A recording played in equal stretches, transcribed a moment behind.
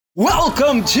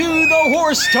Welcome to the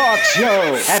Horse Talk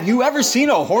Show. Have you ever seen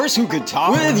a horse who could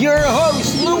talk? With your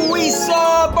host,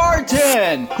 Louisa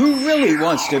Barton, who really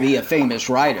wants to be a famous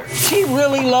rider. She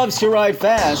really loves to ride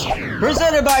fast.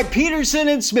 Presented by Peterson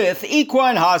and Smith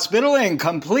Equine Hospital and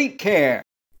Complete Care.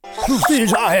 Truth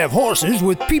is, I have horses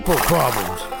with people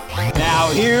problems.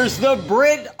 Now here's the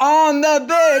Brit on the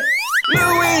bit,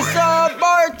 Louisa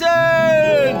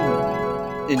Barton.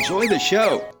 Enjoy the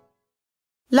show.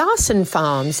 Larson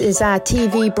Farms is our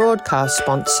TV broadcast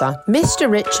sponsor. Mr.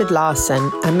 Richard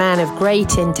Larson, a man of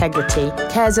great integrity,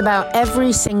 cares about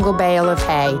every single bale of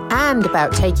hay and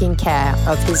about taking care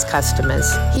of his customers.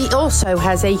 He also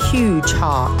has a huge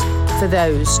heart for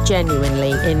those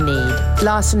genuinely in need.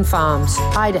 Larson Farms,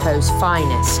 Idaho's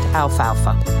finest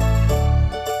alfalfa.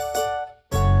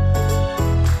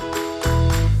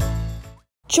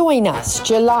 Join us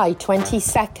July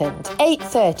 22nd,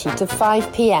 8:30 to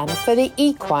 5 p.m. for the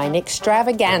Equine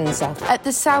Extravaganza at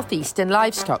the Southeastern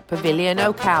Livestock Pavilion,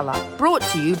 Ocala. Brought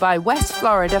to you by West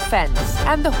Florida Fence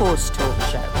and the Horse Talk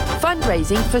Show.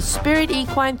 Fundraising for Spirit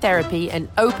Equine Therapy and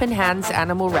Open Hands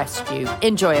Animal Rescue.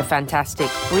 Enjoy a fantastic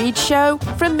breed show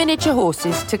from miniature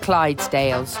horses to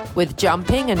Clydesdales. With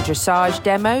jumping and dressage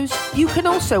demos, you can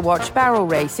also watch barrel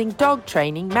racing, dog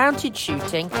training, mounted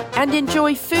shooting, and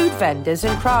enjoy food vendors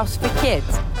and crafts for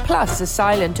kids, plus a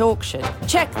silent auction.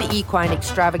 Check the Equine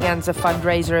Extravaganza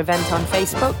fundraiser event on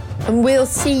Facebook. And we'll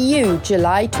see you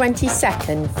July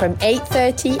 22nd from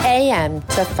 8:30 a.m.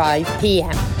 to 5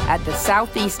 p.m. at the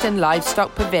Southeastern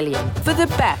Livestock Pavilion for the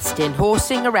best in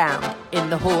horsing around in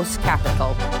the horse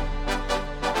capital.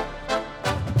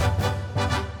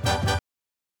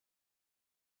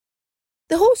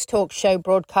 The Horse Talk Show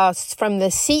broadcasts from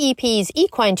the CEP's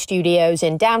Equine Studios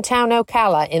in downtown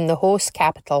Ocala in the horse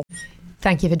capital.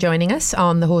 Thank you for joining us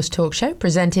on the Horse Talk Show,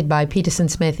 presented by Peterson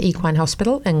Smith Equine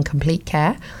Hospital and Complete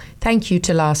Care. Thank you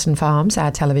to Larson Farms,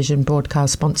 our television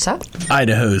broadcast sponsor.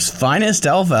 Idaho's finest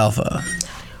alfalfa.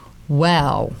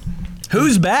 Well,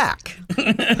 who's back?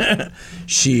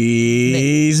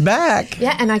 She's back.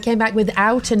 Yeah, and I came back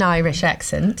without an Irish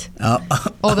accent.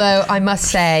 Although I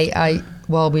must say,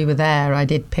 while we were there, I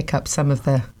did pick up some of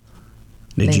the.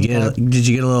 Did you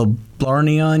get a little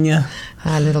blarney on you?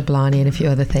 A little blarney and a few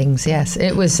other things, yes.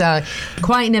 It was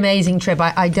quite an amazing trip.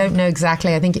 I don't know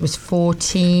exactly. I think it was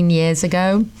 14 years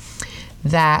ago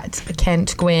that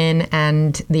Kent Gwynn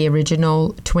and the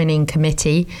original twinning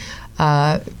committee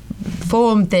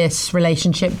formed this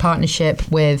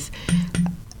partnership with,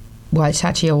 well, it's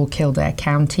actually all Kildare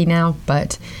County now,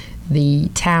 but the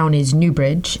town is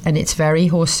Newbridge, and it's very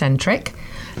horse-centric.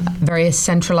 Very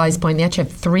centralized point. They actually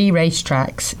have 3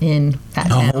 racetracks in that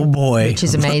town. Oh boy, which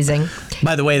is amazing.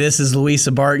 By the way, this is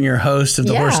Louisa Barton, your host of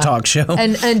the Horse Talk Show,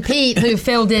 and Pete, who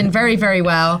filled in very, very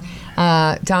well.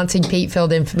 Dancing Pete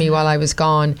filled in for me while I was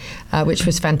gone, which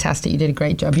was fantastic. You did a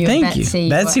great job. Thank you.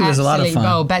 Betsy was a lot of fun.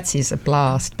 Oh, Betsy's a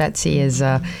blast. Betsy is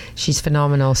she's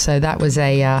phenomenal. So that was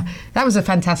a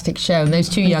fantastic show. And those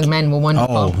 2 young men were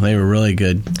wonderful. Oh, they were really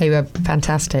good. They were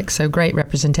fantastic. So great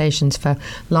representations for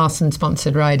Larson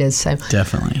sponsored riders. So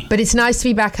definitely. But it's nice to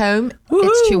be back home. Woo-hoo.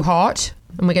 It's too hot.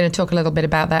 And we're going to talk a little bit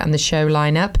about that in the show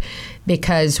lineup,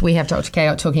 because we have Dr.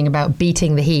 Chaot talking about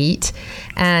beating the heat.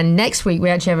 And next week, we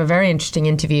actually have a very interesting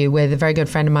interview with a very good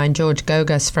friend of mine, George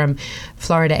Gogas from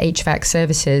Florida HVAC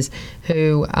Services,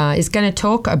 who is going to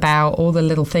talk about all the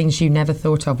little things you never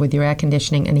thought of with your air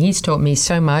conditioning. And he's taught me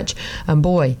so much. And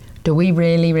boy, do we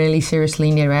really, really seriously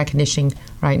need air conditioning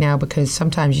right now, because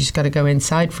sometimes you just got to go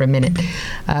inside for a minute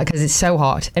because it's so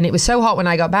hot. And it was so hot when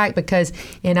I got back, because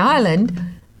in Ireland,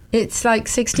 it's like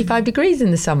 65 degrees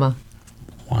in the summer.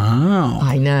 Wow.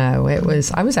 I know.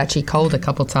 I was actually cold a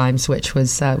couple times, which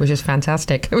was just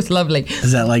fantastic. It was lovely.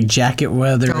 Is that like jacket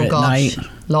weather at night?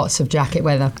 Lots of jacket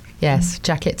weather. Yes,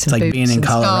 jackets and boots. It's like being in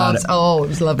Colorado. Scarves. Oh, it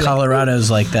was lovely.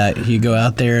 Colorado's like that. You go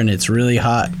out there and it's really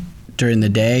hot during the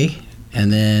day,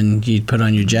 and then you put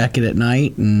on your jacket at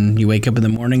night, and you wake up in the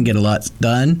morning, get a lot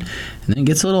done, and then it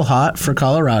gets a little hot for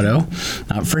Colorado,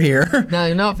 not for here.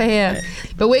 No, not for here.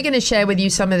 But we're going to share with you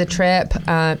some of the trip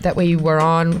that we were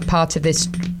on, part of this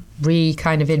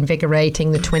kind of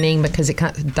invigorating the twinning, because it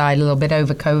kind of died a little bit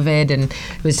over COVID and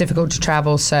it was difficult to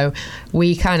travel. So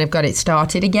we kind of got it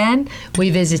started again.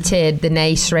 We visited the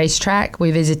Nace racetrack.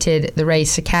 We visited the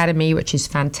Race Academy, which is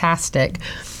fantastic.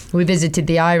 We visited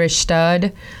the Irish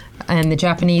Stud and the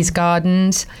Japanese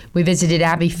Gardens. We visited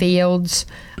Abbey Fields.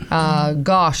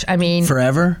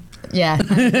 Forever? Yeah,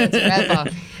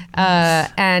 forever.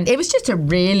 And it was just a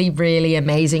really, really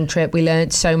amazing trip. We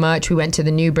learned so much. We went to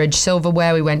the Newbridge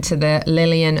Silverware. We went to the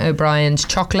Lillian O'Brien's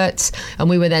chocolates. And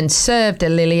we were then served a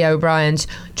Lily O'Brien's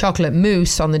chocolate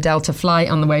mousse on the Delta flight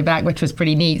on the way back, which was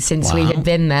pretty neat since we had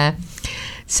been there.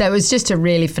 So it was just a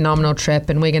really phenomenal trip,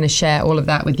 and we're going to share all of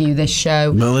that with you this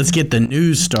show. Well, let's get the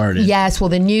news started. Yes, well,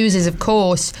 the news is, of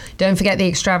course, don't forget the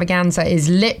extravaganza is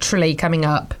literally coming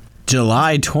up.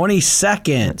 July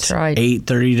 22nd. That's right.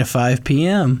 8:30 to 5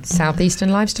 p.m. Southeastern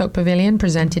Livestock Pavilion,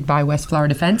 presented by West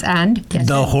Florida Fence and...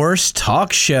 The Horse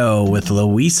Talk Show with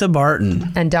Louisa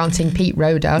Barton. And Dancing Pete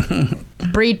Roda.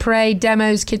 Breed parade,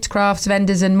 demos, kids crafts,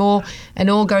 vendors and more, and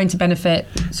all going to benefit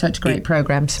such great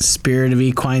programs. Spirit of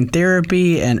Equine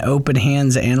Therapy and Open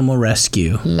Hands Animal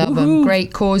Rescue. Love them.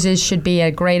 Great causes. Should be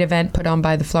a great event put on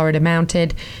by the Florida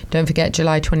Mounted. Don't forget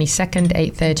July 22nd,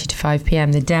 8:30 to 5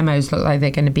 p.m. The demos look like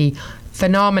they're going to be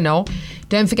phenomenal.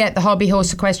 Don't forget the Hobby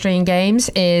Horse Equestrian Games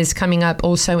is coming up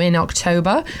also in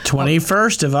October.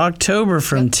 21st of October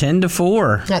from 10 to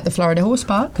 4. At the Florida Horse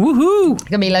Park. Woohoo! It's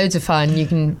going to be loads of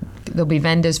fun. There'll be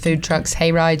vendors, food trucks,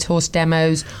 hay rides, horse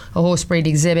demos, a horse breed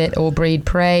exhibit or breed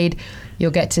parade.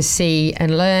 You'll get to see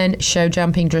and learn show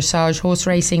jumping, dressage, horse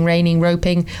racing, reining,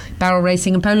 roping, barrel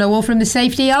racing and polo, all from the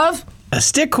safety of... A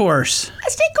stick horse.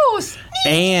 A stick horse.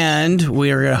 And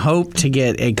we are going to hope to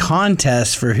get a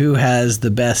contest for who has the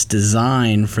best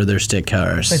design for their stick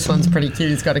horse. This one's pretty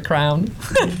cute. He's got a crown.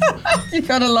 You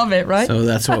gotta love it, right? So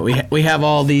that's what we have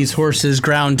all these horses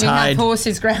ground tied. We have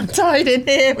horses ground tied in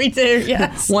here. We do,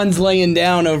 yes. One's laying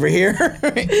down over here.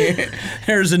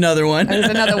 Here's another one. There's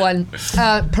another one.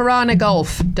 Piranha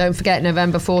Golf. Don't forget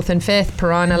November 4th and 5th.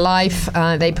 Piranha Life.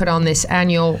 They put on this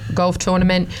annual golf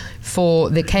tournament for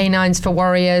the canines for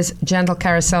warriors, gentle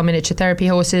carousel miniature therapy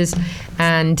horses,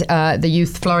 and the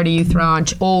Florida Youth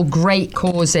Ranch. All great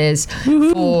causes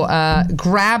for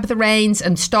grab the reins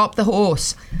and stop the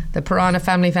horse. The Piranha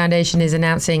Family Foundation is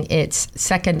announcing its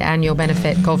second annual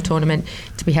benefit golf tournament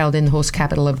to be held in the horse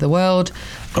capital of the world.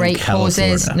 Great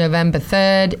causes. Florida. November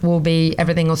 3rd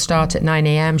everything will start at 9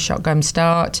 a.m. Shotgun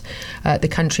start at the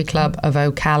Country Club of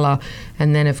Ocala.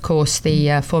 And then, of course,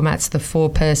 the format's the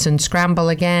 4-person scramble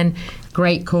again.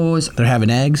 Great cause. They're having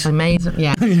eggs? Amazing.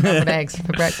 Yeah, scrambled eggs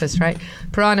for breakfast, right?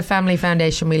 Piranha Family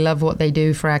Foundation, we love what they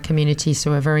do for our community,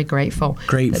 so we're very grateful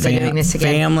that they're doing this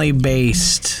again.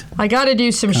 Family-based. I got to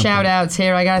do some shout-outs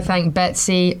here. I got to thank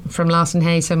Betsy from Larson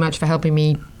Hay so much for helping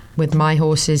me with my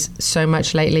horses so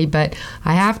much lately, but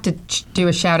I have to do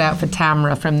a shout-out for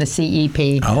Tamra from the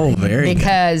CEP. Oh, very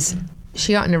Because...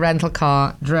 she got in a rental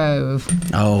car, drove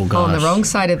on the wrong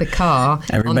side of the car.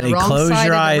 Everybody close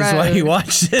your eyes while you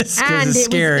watch this, because it's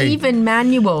scary. And it was even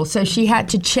manual, so she had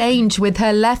to change with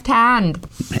her left hand.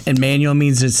 And manual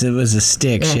means it was a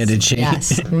stick. Yes, she had to change.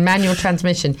 Yes, manual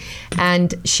transmission.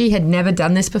 And she had never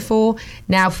done this before.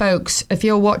 Now, folks, if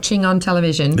you're watching on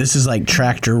television... this is like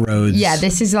tractor roads. Yeah,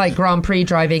 this is like Grand Prix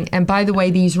driving. And by the way,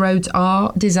 these roads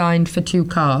are designed for 2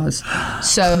 cars.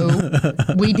 So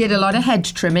we did a lot of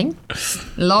hedge trimming.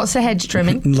 Lots of hedge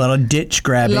trimming. A lot of ditch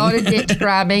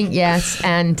grabbing. Yes.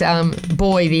 And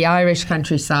boy, the Irish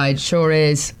countryside sure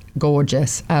is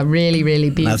gorgeous. Really, really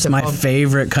beautiful. That's my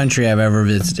favorite country I've ever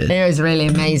visited. It was really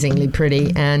amazingly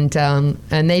pretty. And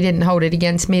they didn't hold it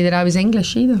against me that I was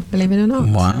English either, believe it or not.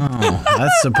 Wow.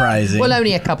 That's surprising. Well,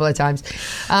 only a couple of times.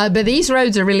 But these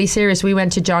roads are really serious. We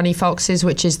went to Johnny Fox's,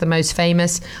 which is the most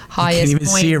famous, highest you can't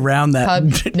even see around that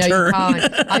pub. No, turn. you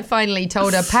can't. I finally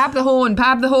told her, pab the horn,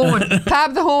 pab the horn,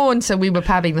 pab the horn. So we were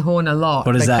pabbing the horn a lot.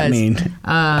 What does that mean?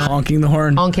 Honking the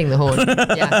horn? Honking the horn.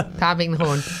 Yeah, pabbing the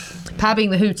horn.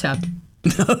 Pabbing the hooter.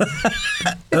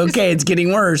 Okay, it's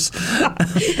getting worse.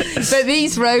 But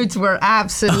these roads were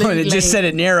absolutely... Oh, and it just said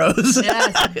it narrows.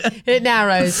 Yes, it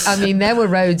narrows. I mean, there were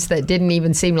roads that didn't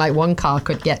even seem like one car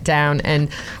could get down. And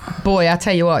boy, I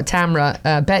tell you what,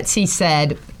 Betsy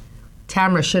said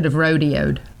Tamra should have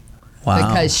rodeoed. Wow.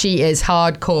 Because she is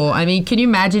hardcore. I mean, can you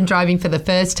imagine driving for the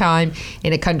first time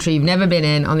in a country you've never been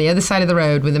in on the other side of the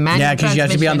road with a manual transmission? Yeah, because you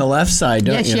have to be on the left side,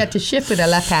 don't you? Yes, she had to shift with her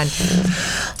left hand.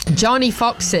 Johnny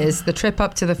Fox's, the trip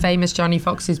up to the famous Johnny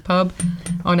Fox's pub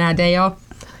on our day off,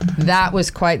 that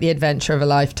was quite the adventure of a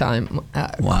lifetime.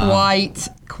 Wow.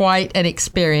 Quite an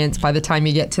experience. By the time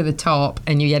you get to the top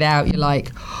and you get out, you're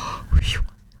like... whew,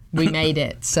 we made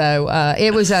it. So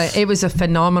it was a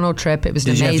phenomenal trip. It was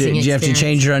an amazing experience. Did you have to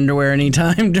change your underwear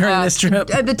anytime during this trip?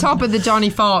 At the top of the Johnny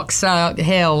Fox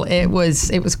hill, it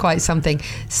was quite something.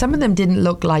 Some of them didn't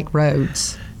look like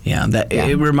roads. Yeah,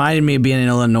 it reminded me of being in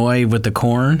Illinois with the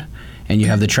corn. and you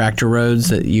have the tractor roads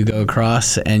that you go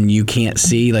across and you can't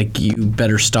see, like you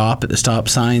better stop at the stop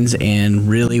signs and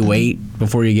really wait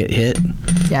before you get hit.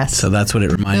 Yes. So that's what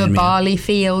it reminded me of. Barley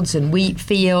fields and wheat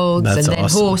fields, That's and then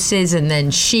awesome. horses, and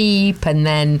then sheep, and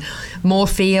then more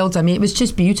fields. I mean, it was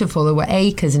just beautiful. There were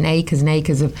acres and acres and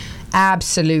acres of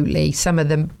absolutely some of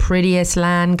the prettiest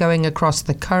land, going across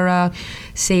the Curragh,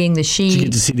 seeing the sheep. Did you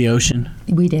get to see the ocean?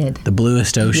 We did. The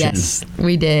bluest ocean. Yes,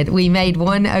 we did. We made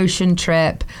one ocean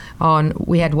trip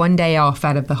we had one day off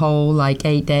out of the whole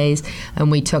 8 days,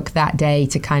 and we took that day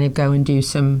to kind of go and do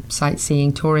some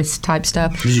sightseeing, tourist type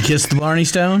stuff. Did you kiss the Blarney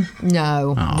Stone?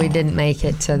 No, we didn't make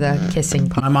it to the kissing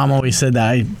part. My mom always said that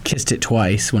I kissed it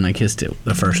twice when I kissed it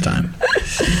the first time.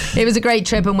 It was a great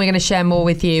trip, and we're going to share more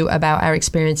with you about our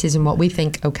experiences and what we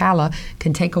think Ocala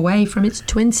can take away from its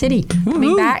twin city. Woo-hoo.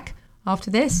 Coming back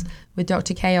after this with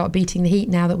Dr. K beating the heat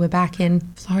now that we're back in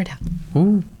Florida.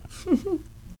 Ooh.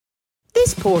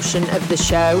 This portion of the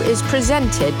show is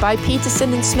presented by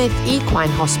Peterson and Smith Equine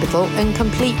Hospital and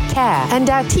Complete Care, and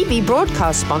our TV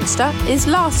broadcast sponsor is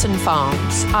Larson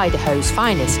Farms, Idaho's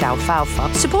finest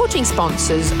alfalfa. Supporting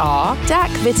sponsors are DAC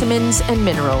Vitamins and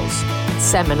Minerals,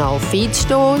 Seminole Feed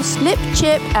Stores, Lip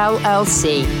Chip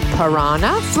LLC,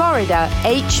 Piranha, Florida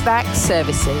HVAC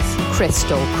Services,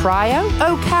 Crystal Cryo,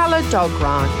 Ocala Dog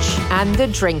Ranch, and The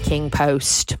Drinking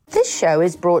Post. This show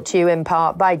is brought to you in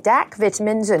part by DAC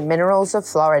Vitamins and Minerals of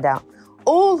Florida.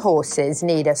 All horses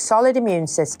need a solid immune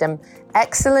system,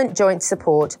 excellent joint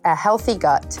support, a healthy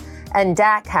gut, and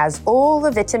DAC has all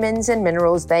the vitamins and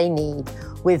minerals they need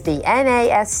with the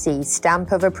NASC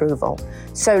stamp of approval.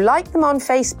 So like them on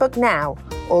Facebook now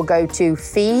or go to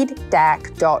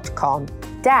feeddac.com.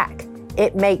 DAC,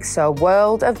 it makes a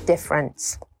world of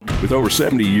difference. With over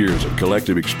 70 years of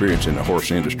collective experience in the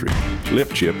horse industry,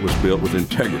 Lip Chip was built with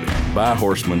integrity by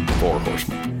horsemen for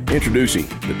horsemen. Introducing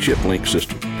the Chip Link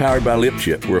system, powered by Lip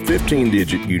Chip, where a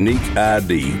 15-digit unique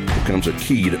ID becomes a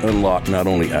key to unlock not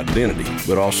only identity,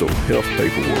 but also health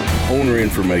paperwork, owner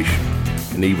information,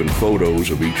 and even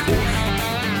photos of each horse.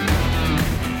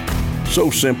 So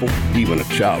simple, even a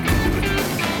child can do it.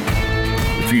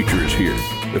 The future is here.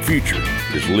 The future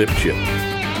is Lip Chip.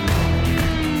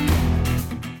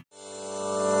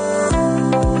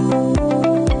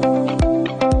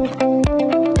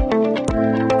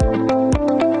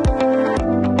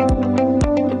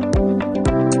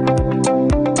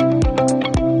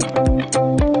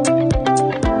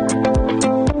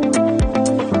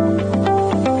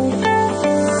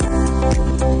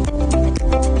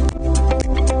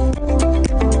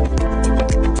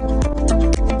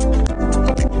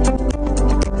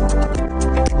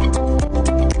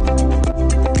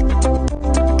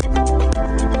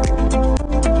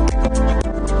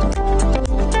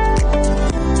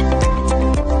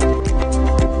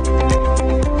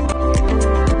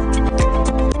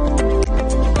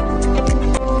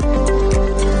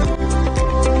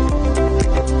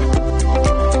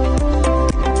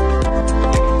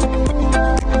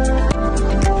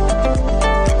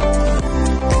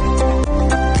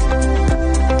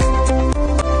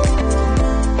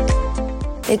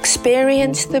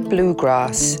 Experience the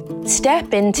bluegrass.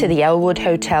 Step into the Elwood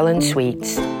Hotel and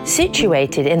Suites,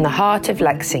 situated in the heart of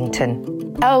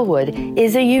Lexington. Elwood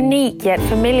is a unique yet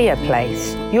familiar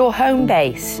place, your home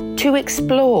base, to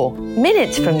explore,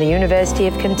 minutes from the University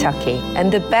of Kentucky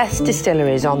and the best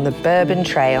distilleries on the Bourbon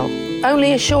Trail.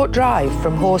 Only a short drive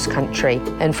from horse country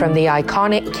and from the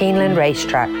iconic Keeneland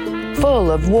racetrack. Full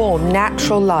of warm,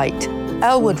 natural light,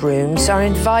 Elwood rooms are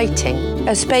inviting,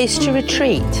 a space to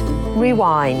retreat,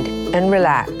 rewind, and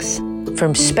relax.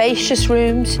 From spacious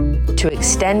rooms to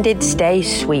extended stay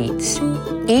suites.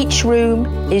 Each room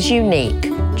is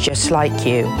unique, just like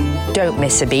you. Don't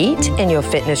miss a beat in your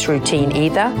fitness routine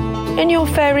either, and your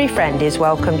furry friend is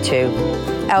welcome too.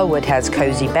 Elwood has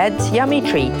cozy beds, yummy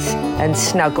treats, and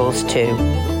snuggles too.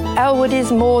 Elwood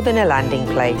is more than a landing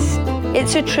place.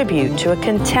 It's a tribute to a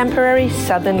contemporary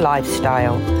southern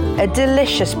lifestyle, a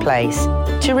delicious place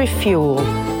to refuel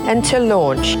and to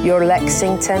launch your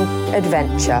Lexington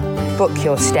adventure. Book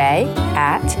your stay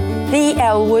at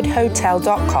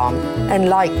theelwoodhotel.com and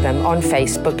like them on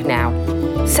Facebook now.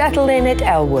 Settle in at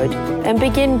Elwood and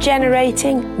begin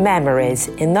generating memories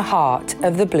in the heart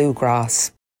of the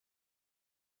bluegrass.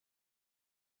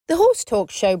 The Horse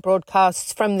Talk Show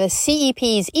broadcasts from the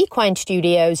CEP's Equine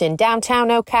Studios in downtown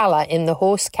Ocala in the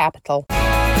horse capital.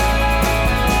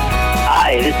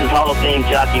 Hi, this is Hall of Fame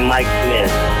jockey Mike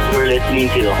Smith. You're listening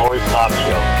to the Horse Talk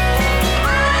Show.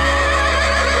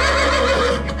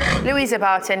 Louisa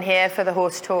Barton here for the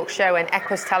Horse Talk Show and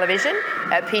Equus Television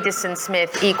at Peterson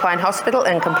Smith Equine Hospital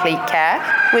and Complete Care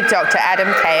with Dr. Adam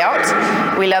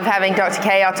Kayott. We love having Dr.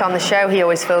 Kayott on the show. He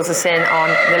always fills us in on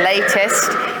the latest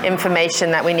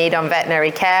information that we need on veterinary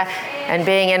care. And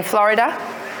being in Florida,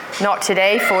 not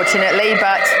today, fortunately,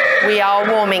 but we are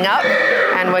warming up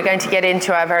and we're going to get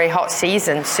into our very hot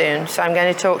season soon. So I'm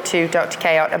going to talk to Dr.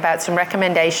 Kayott about some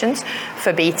recommendations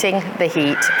for beating the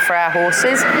heat for our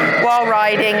horses while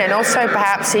riding, and also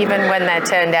perhaps even when they're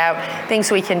turned out,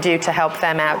 things we can do to help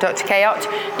them out. Dr. Kayott,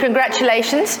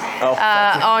 congratulations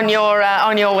on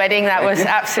your wedding. That was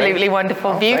absolutely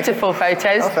wonderful. Beautiful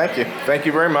photos. Oh, thank you. Thank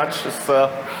you very much. It's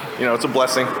it's a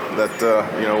blessing that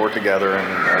we're together,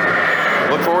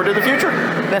 and look forward to the future.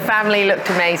 The family looked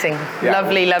amazing. Yeah,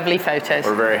 lovely photos.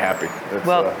 We're very happy. It's,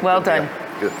 well done.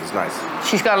 Good. It's nice.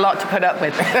 She's got a lot to put up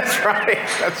with. That's right.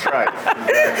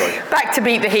 Exactly. Back to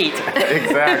beat the heat.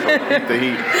 Exactly. Beat the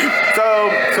heat.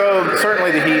 So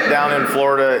certainly the heat down in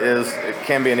Florida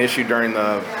can be an issue during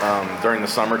the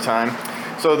summertime.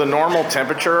 So the normal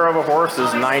temperature of a horse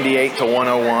is 98 to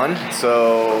 101.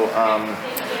 So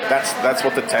that's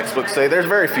what the textbooks say. There's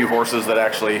very few horses that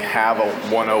actually have a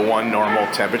 101 normal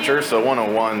temperature. So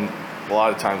 101, a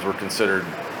lot of times we're considered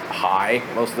high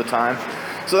most of the time.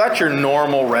 So that's your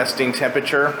normal resting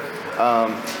temperature.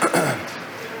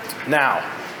 Now,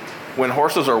 when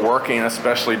horses are working,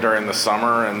 especially during the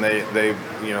summer, and they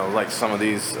like some of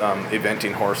these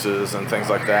eventing horses and things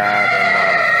like that,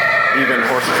 and even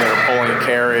horses that are pulling a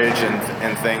carriage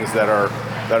and things that are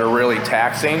really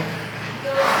taxing.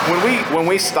 When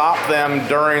we stop them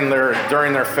during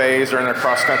their phase, during their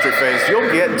cross-country phase,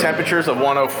 you'll get temperatures of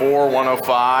 104,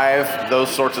 105, those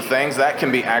sorts of things. That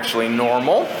can be actually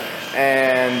normal,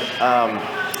 and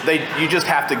you just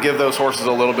have to give those horses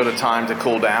a little bit of time to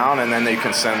cool down, and then they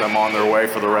can send them on their way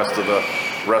for the rest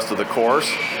of the course.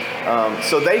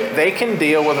 So they can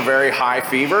deal with a very high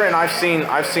fever, and I've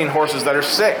seen horses that are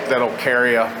sick that'll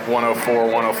carry a 104,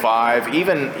 105,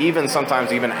 even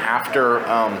sometimes even after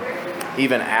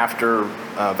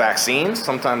vaccines.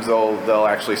 Sometimes they'll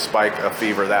actually spike a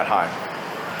fever that high.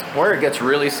 Where it gets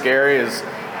really scary is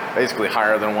basically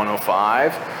higher than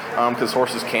 105, because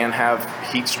horses can have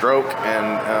heat stroke,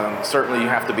 and certainly you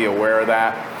have to be aware of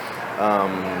that,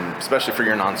 especially for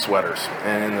your non-sweaters.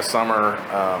 And in the summer,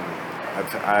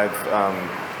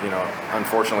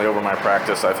 unfortunately over my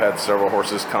practice, I've had several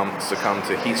horses succumb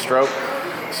to heat stroke.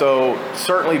 So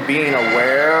certainly being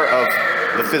aware of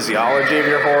the physiology of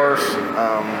your horse,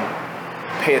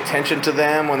 pay attention to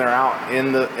them when they're out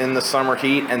in the summer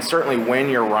heat, and certainly when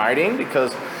you're riding,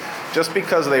 because just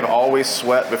because they've always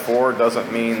sweat before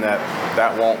doesn't mean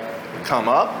that won't come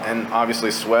up, and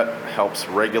obviously sweat helps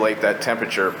regulate that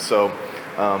temperature. So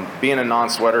being a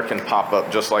non-sweater can pop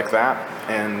up just like that,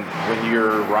 and when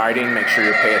you're riding, make sure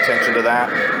you pay attention to that.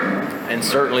 And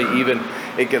certainly even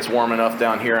it gets warm enough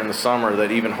down here in the summer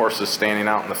that even horses standing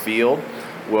out in the field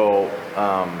will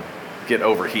get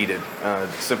overheated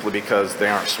simply because they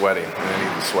aren't sweating and they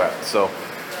need to sweat. So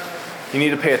you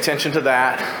need to pay attention to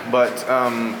that, but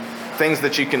things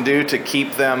that you can do to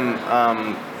keep them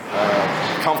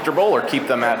comfortable or keep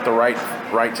them at the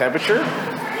right temperature.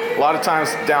 A lot of times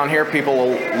down here people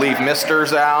will leave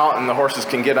misters out, and the horses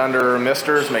can get under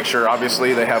misters. Make sure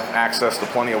obviously they have access to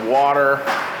plenty of water.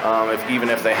 Even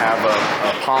if they have a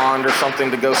pond or something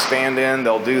to go stand in,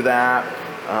 they'll do that.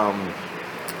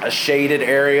 A shaded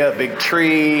area, a big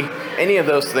tree, any of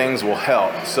those things will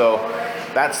help. So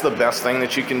that's the best thing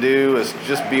that you can do, is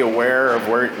just be aware of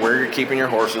where you're keeping your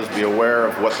horses, be aware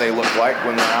of what they look like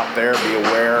when they're out there, be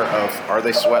aware of, are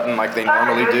they sweating like they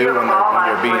normally do when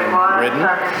they're being ridden,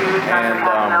 and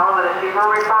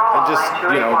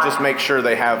just make sure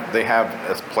they have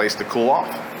a place to cool off.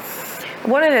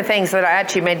 One of the things that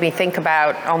actually made me think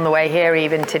about on the way here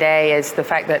even today is the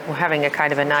fact that we're having a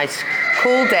kind of a nice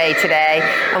cool day today,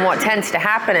 and what tends to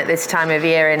happen at this time of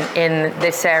year in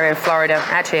this area of Florida,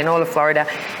 actually in all of Florida,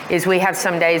 is we have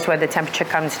some days where the temperature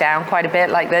comes down quite a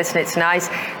bit like this, and it's nice,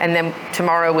 and then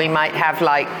tomorrow we might have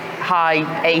like high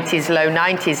 80s, low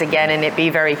 90s again, and it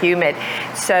be very humid.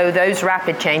 So those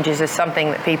rapid changes are something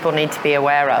that people need to be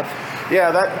aware of.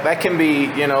 Yeah, that can be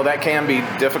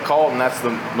difficult, and that's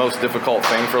the most difficult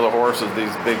thing for the horse, is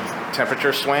these big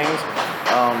temperature swings.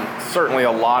 Certainly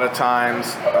a lot of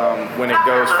times when it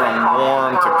goes from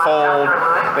warm to cold,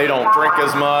 they don't drink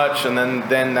as much, and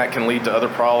then that can lead to other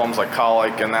problems like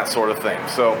colic and that sort of thing.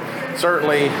 So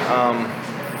certainly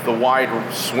the wide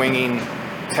swinging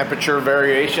temperature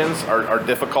variations are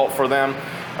difficult for them,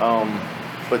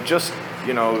 but just,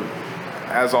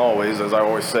 as always, as I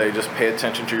always say, just pay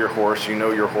attention to your horse. You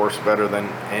know your horse better than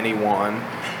anyone,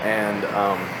 and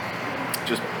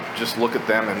just look at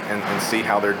them and see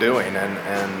how they're doing, and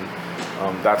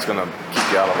that's going to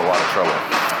keep you out of a lot of trouble.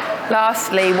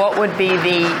 Lastly, what would be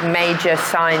the major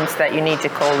signs that you need to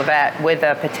call the vet with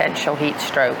a potential heat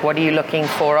stroke? What are you looking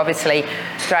for? Obviously,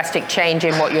 drastic change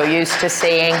in what you're used to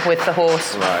seeing with the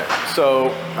horse. Right. So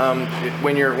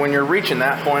when you're reaching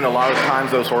that point, a lot of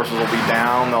times those horses will be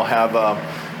down.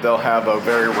 They'll have a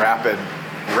very rapid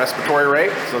respiratory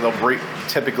rate, so they'll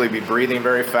typically be breathing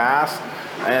very fast.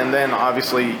 And then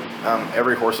obviously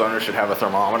every horse owner should have a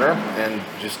thermometer, and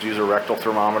just use a rectal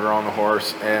thermometer on the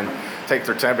horse and take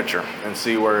their temperature and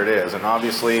see where it is. And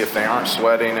obviously if they aren't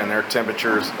sweating and their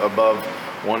temperature's above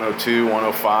 102,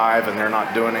 105 and they're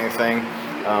not doing anything,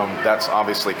 that's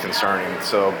obviously concerning.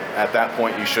 So at that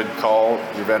point you should call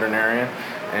your veterinarian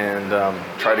and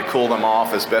try to cool them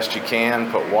off as best you can.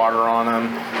 Put water on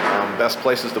them. Best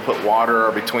places to put water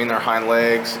are between their hind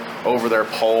legs, over their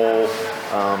poll,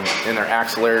 in their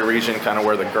axillary region, kind of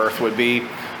where the girth would be.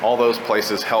 All those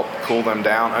places help cool them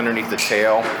down. Underneath the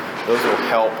tail, those will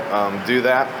help do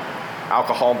that.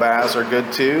 Alcohol baths are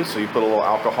good too. So you put a little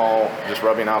alcohol, just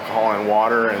rubbing alcohol in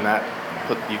water, and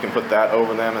you can put that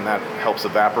over them, and that helps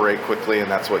evaporate quickly, and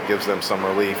that's what gives them some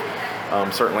relief.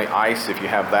 Certainly ice, if you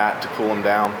have that to cool them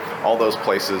down. All those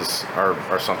places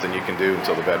are something you can do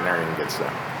until the veterinarian gets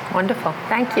there. Wonderful.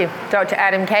 Thank you. Dr.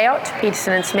 Adam Kayott,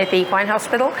 Peterson and Smith Equine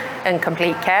Hospital and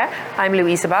Complete Care. I'm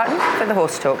Louisa Barton for the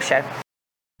Horse Talk Show.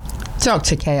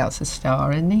 Dr. Kayott's a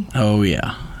star, isn't he? Oh,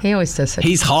 yeah. He always does it.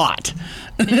 He's hot.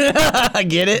 I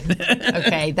get it.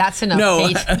 Okay, that's enough, No.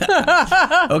 Pete.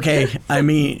 Okay, I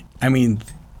mean,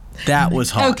 that was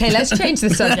hot. Okay, let's change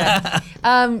the subject.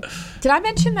 Did I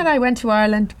mention that I went to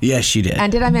Ireland? Yes, you did.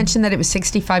 And did I mention that it was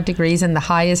 65 degrees and the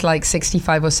high is like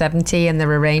 65 or 70 and there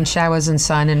were rain showers and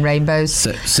sun and rainbows?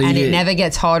 So and it never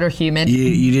gets hot or humid?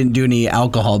 You didn't do any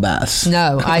alcohol baths?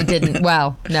 No, I didn't.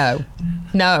 Well, no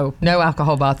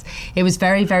alcohol baths. It was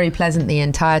very, very pleasant the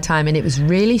entire time, and it was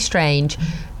really strange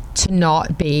to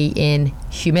not be in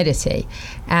humidity.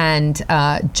 And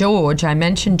George, I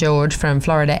mentioned George from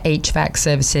Florida HVAC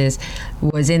Services,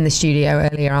 was in the studio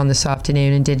earlier on this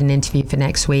afternoon and did an interview for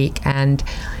next week. And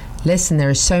listen, there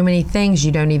are so many things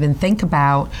you don't even think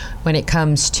about when it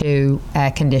comes to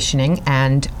air conditioning.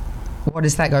 And what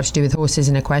has that got to do with horses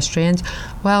and equestrians?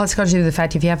 Well, it's got to do with the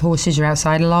fact if you have horses, you're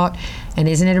outside a lot. And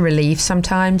isn't it a relief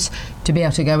sometimes to be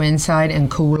able to go inside and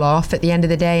cool off at the end of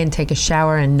the day and take a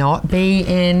shower and not be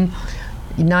in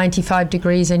 95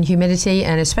 degrees and humidity?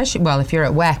 And especially, well, if you're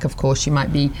at WEC, of course, you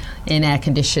might be in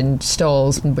air-conditioned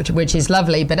stalls, which is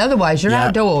lovely. But otherwise, you're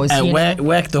outdoors. At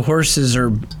WEC, the horses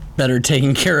are better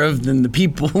taken care of than the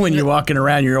people when you're walking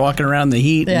around. You're walking around the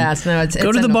heat. Yes, no,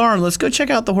 go to the barn. Let's go check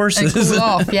out the horses. And cool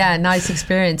off. Yeah, nice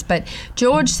experience. But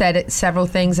George said several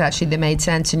things actually that made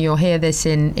sense, and you'll hear this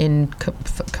in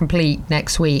Complete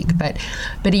next week.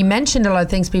 But he mentioned a lot of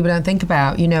things people don't think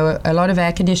about. You know, a lot of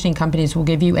air conditioning companies will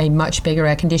give you a much bigger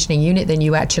air conditioning unit than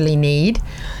you actually need.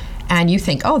 And you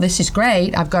think, oh, this is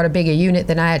great. I've got a bigger unit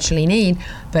than I actually need.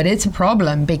 But it's a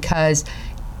problem because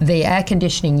the air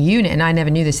conditioning unit, and I never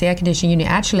knew this, the air conditioning unit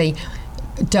actually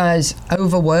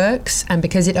overworks, and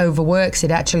because it overworks, it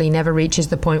actually never reaches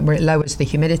the point where it lowers the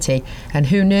humidity. And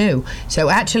who knew? So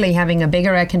actually having a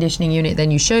bigger air conditioning unit than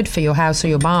you should for your house or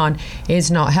your barn is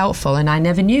not helpful, and I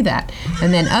never knew that.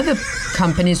 And then other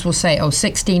companies will say,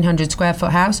 1,600 square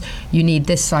foot house, you need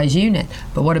this size unit.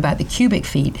 But what about the cubic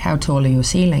feet? How tall are your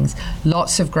ceilings?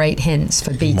 Lots of great hints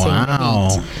for beating the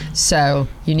heat. So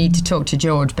you need to talk to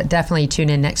George, but definitely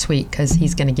tune in next week because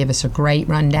he's going to give us a great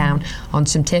rundown on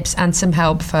some tips and some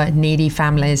help for needy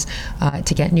families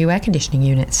to get new air conditioning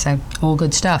units. So all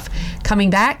good stuff. Coming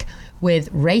back with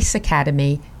Race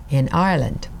Academy in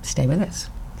Ireland. Stay with us.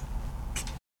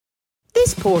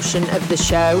 This portion of the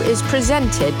show is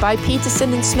presented by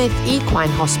Peterson and Smith Equine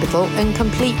Hospital and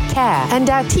Complete Care, and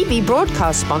our TV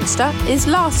broadcast sponsor is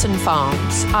Larson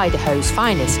Farms, Idaho's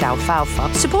finest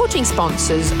alfalfa. Supporting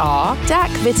sponsors are DAC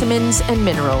Vitamins and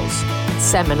Minerals,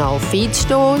 Seminole Feed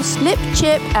Stores, Lip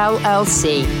Chip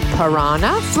LLC,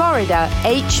 Piranha, Florida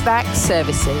HVAC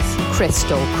Services,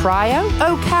 Crystal Cryo,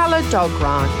 Ocala Dog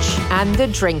Ranch, and The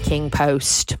Drinking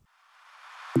Post.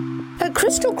 At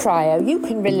Crystal Cryo, you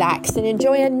can relax and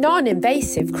enjoy a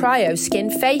non-invasive cryo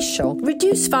skin facial.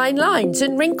 Reduce fine lines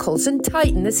and wrinkles and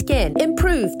tighten the skin.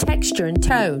 Improve texture and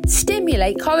tone.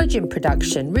 Stimulate collagen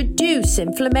production. Reduce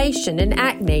inflammation and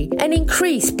acne. And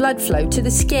increase blood flow to the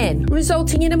skin,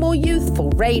 resulting in a more youthful,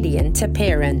 radiant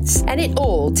appearance. And it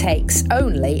all takes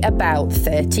only about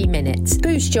 30 minutes.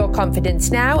 Boost your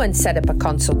confidence now and set up a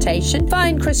consultation.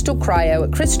 Find Crystal Cryo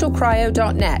at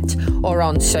crystalcryo.net or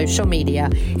on social media.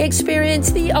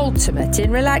 Experience the ultimate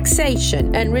in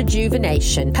relaxation and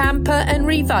rejuvenation. Pamper and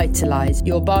revitalize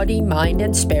your body, mind,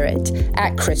 and spirit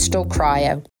at Crystal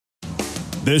Cryo.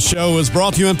 This show is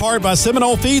brought to you in part by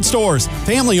Seminole Feed Stores,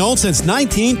 family owned since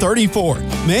 1934.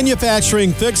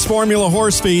 Manufacturing fixed formula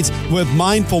horse feeds with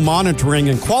mindful monitoring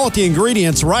and quality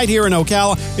ingredients right here in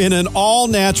Ocala in an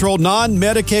all-natural,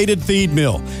 non-medicated feed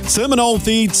mill. Seminole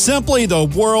Feed, simply the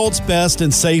world's best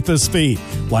and safest feed.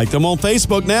 Like them on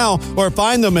Facebook now or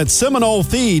find them at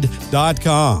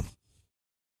SeminoleFeed.com.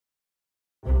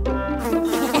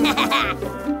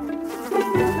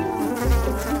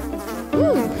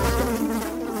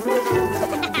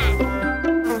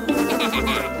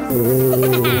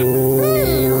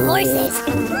 Horses.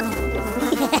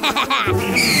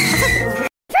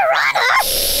 Piranha!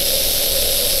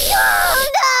 Oh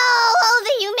no! Oh,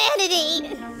 the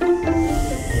humanity!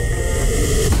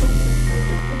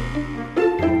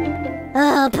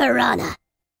 Oh, piranha.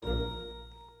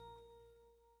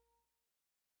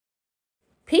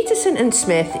 Peterson and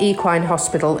Smith Equine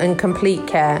Hospital and Complete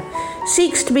Care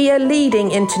seeks to be a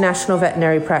leading international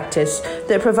veterinary practice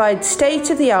that provides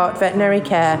state-of-the-art veterinary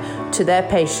care to their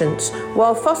patients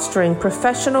while fostering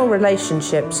professional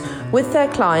relationships with their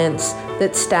clients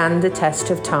that stand the test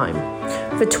of time.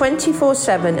 For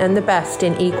 24/7 and the best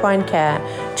in equine care,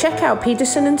 check out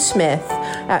Peterson and Smith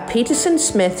at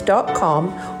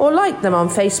petersonsmith.com or like them on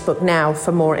Facebook now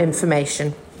for more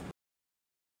information.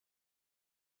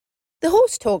 The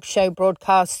Horse Talk Show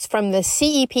broadcasts from the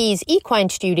CEP's Equine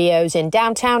Studios in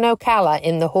downtown Ocala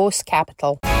in the horse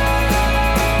capital.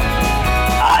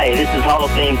 Hi, this is Hall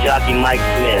of Fame jockey Mike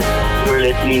Smith. You're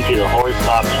listening to the Horse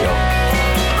Talk Show.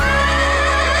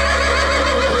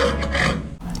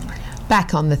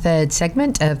 Back on the third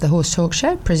segment of the Horse Talk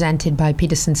Show, presented by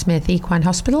Peterson Smith Equine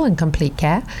Hospital and Complete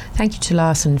Care. Thank you to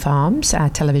Larson Farms, our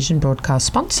television broadcast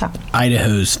sponsor.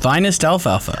 Idaho's finest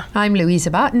alfalfa. I'm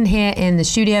Louisa Barton here in the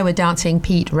studio with Dancing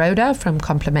Pete Roda from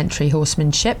Complementary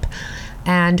Horsemanship.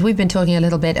 And we've been talking a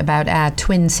little bit about our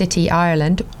Twin City,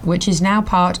 Ireland, which is now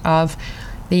part of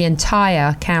the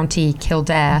entire County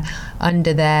Kildare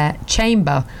under their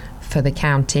chamber for the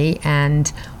county,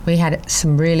 and we had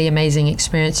some really amazing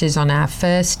experiences on our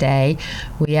first day.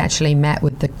 We actually met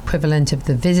with the equivalent of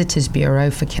the Visitors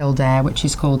Bureau for Kildare, which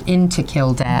is called Inter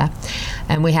Kildare,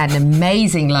 and we had an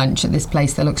amazing lunch at this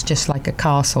place that looks just like a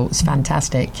castle. It's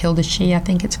fantastic. Kildare, I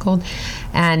think it's called.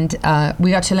 And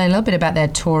we got to learn a little bit about their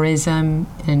tourism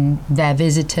and their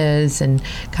visitors and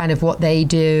kind of what they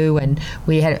do, and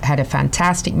we had a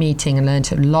fantastic meeting and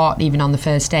learned a lot even on the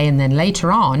first day. And then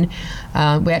later on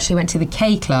we actually went to the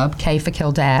K Club, K for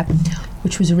Kildare,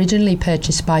 which was originally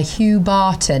purchased by Hugh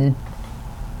Barton.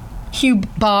 Hugh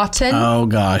Barton. Oh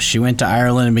gosh, she went to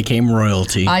Ireland and became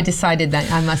royalty. I decided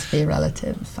that I must be a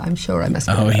relative. I'm sure I must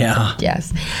be a relative. Yeah.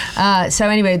 Yes. So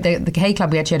anyway, the K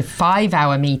Club, we actually had a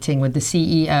 5-hour meeting with the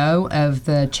CEO of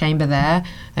the chamber there.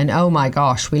 And oh my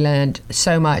gosh, we learned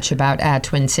so much about our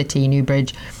Twin City,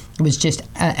 Newbridge. It was just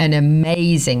an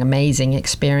amazing, amazing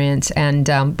experience. And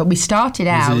but we started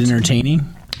out... Was it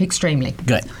entertaining? Extremely.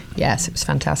 Good. Yes, it was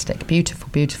fantastic. Beautiful,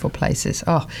 beautiful places.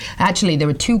 Oh, actually, there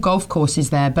were 2 golf courses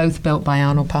there, both built by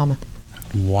Arnold Palmer.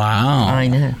 Wow. I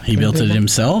know. He built it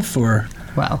himself or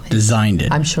designed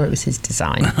it? I'm sure it was his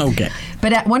design. Okay.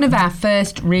 But one of our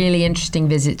first really interesting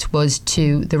visits was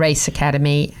to the Race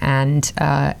Academy and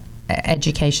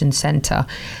Education Centre.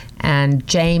 And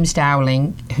James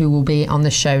Dowling, who will be on the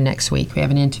show next week, we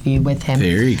have an interview with him.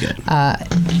 Very good.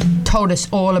 Told us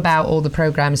all about all the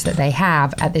programs that they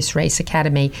have at this Race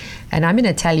Academy. And I'm going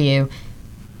to tell you,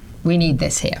 we need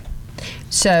this here.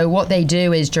 So what they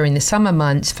do is during the summer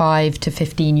months, 5 to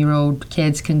 15-year-old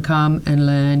kids can come and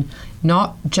learn,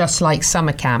 not just like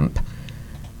summer camp,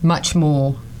 much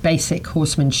more basic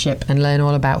horsemanship and learn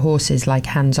all about horses, like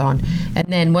hands-on. And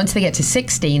then once they get to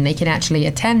 16, they can actually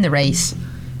attend the Race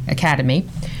Academy.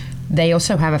 They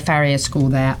also have a farrier school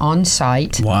there on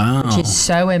site. Wow. Which is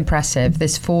so impressive.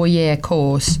 This 4-year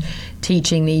course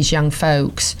teaching these young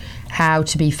folks how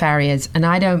to be farriers. And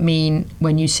I don't mean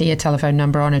when you see a telephone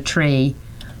number on a tree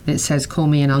that says, call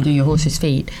me and I'll do your horse's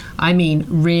feet. I mean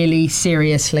really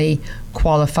seriously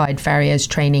qualified farriers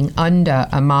training under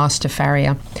a master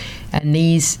farrier. And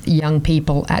these young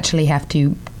people actually have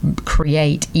to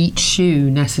create each shoe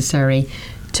necessary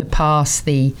to pass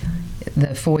the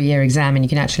 4-year exam, and you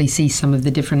can actually see some of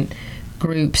the different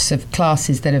groups of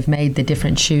classes that have made the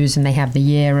different shoes, and they have the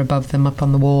year above them up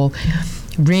on the wall.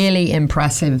 really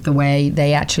impressive the way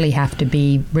they actually have to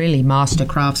be really master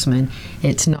craftsmen.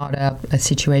 It's not a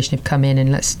situation of come in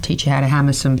and let's teach you how to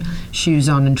hammer some shoes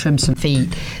on and trim some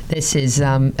feet. This is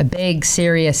a big,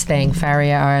 serious thing.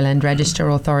 Farrier Ireland Register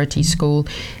Authority School.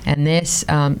 And this,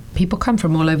 people come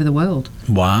from all over the world.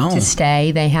 Wow. To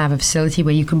stay. They have a facility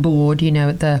where you can board. You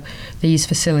know, these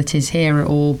facilities here are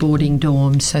all boarding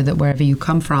dorms, so that wherever you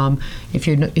come from, if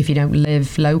you don't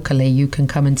live locally, you can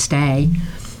come and stay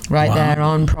right there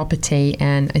on property,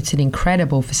 and it's an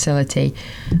incredible facility.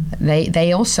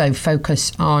 They also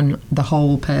focus on the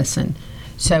whole person,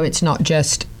 so it's not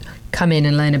just come in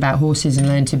and learn about horses and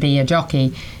learn to be a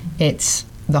jockey. It's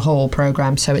the whole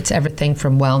program, so it's everything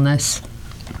from wellness.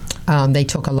 They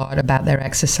talk a lot about their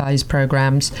exercise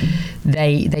programs.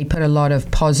 They put a lot of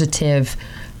positive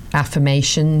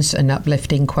affirmations and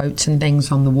uplifting quotes and things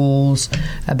on the walls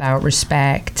about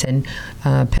respect and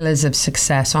pillars of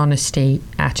success: honesty,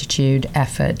 attitude,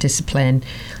 effort, discipline.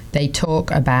 They talk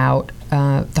about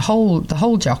the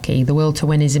whole jockey. The will to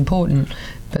win is important,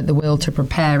 but the will to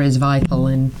prepare is vital,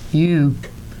 and you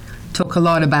talk a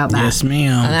lot about that. Yes,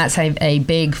 ma'am. And that's a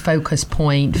big focus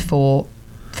point for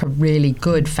really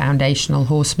good foundational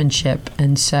horsemanship.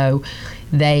 And so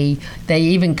they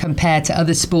even compare to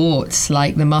other sports,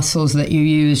 like the muscles that you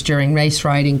use during race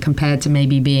riding compared to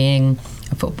maybe being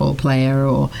a football player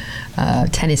or a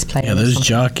tennis player. Yeah, those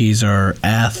jockeys are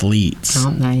athletes,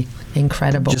 aren't they?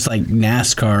 Incredible. Just like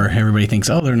NASCAR, everybody thinks,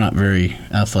 oh, they're not very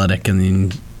athletic, and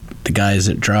then the guys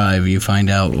that drive, you find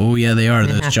out, oh yeah, they are.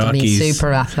 Those jockeys, to be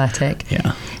super athletic.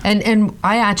 Yeah. And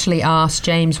I actually asked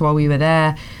James while we were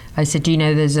there, I said, you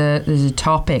know, there's a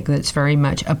topic that's very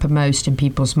much uppermost in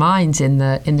people's minds in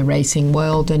the racing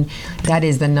world, and that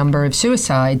is the number of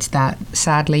suicides that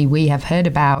sadly we have heard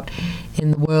about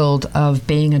in the world of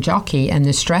being a jockey, and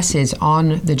the stresses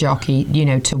on the jockey, you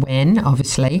know, to win,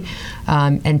 obviously,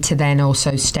 and to then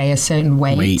also stay a certain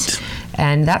weight.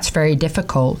 And that's very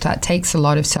difficult. That takes a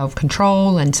lot of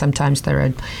self-control, and sometimes there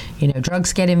are, you know,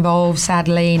 drugs get involved,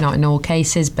 sadly, not in all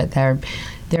cases, but there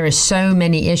are so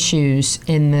many issues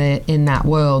in that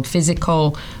world: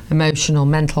 physical, emotional,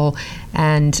 mental,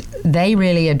 and they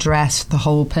really address the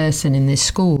whole person in this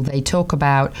school. They talk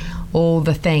about all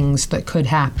the things that could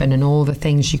happen and all the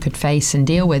things you could face and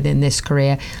deal with in this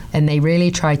career, and they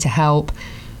really try to help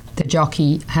the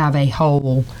jockey have a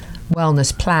whole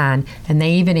wellness plan. And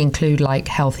they even include like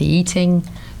healthy eating,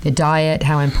 the diet,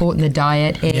 how important the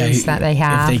diet is that they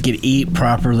have. If they could eat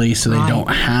properly, so they don't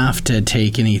have to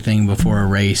take anything before a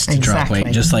race to drop weight.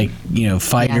 Just like, you know,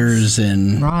 fighters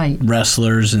and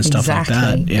wrestlers and stuff like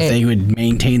that. If they would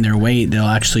maintain their weight, they'll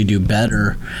actually do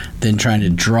better than trying to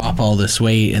drop all this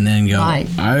weight and then go,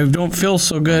 I don't feel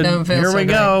so good. Here we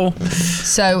go.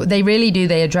 So they really do.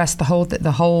 They address the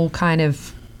whole kind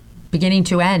of beginning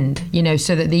to end, you know,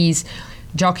 so that these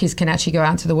jockeys can actually go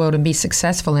out into the world and be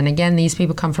successful. And again, these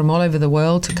people come from all over the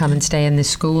world to come and stay in this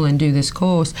school and do this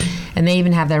course. And they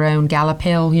even have their own gallop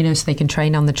hill, you know, so they can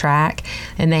train on the track.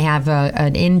 And they have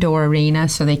an indoor arena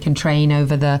so they can train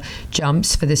over the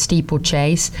jumps for the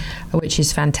steeplechase, which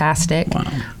is fantastic. Wow.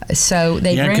 So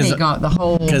they've really got the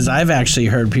whole... Because I've actually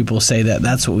heard people say that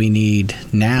that's what we need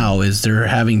now, is they're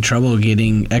having trouble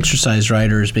getting exercise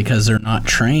riders because they're not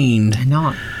trained. They're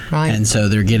not. Right. And so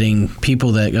they're getting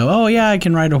people that go, oh, yeah, I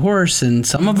can ride a horse. And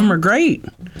some of them are great.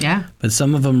 Yeah. But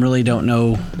some of them really don't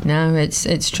know. No,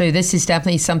 it's true. This is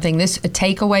definitely something. A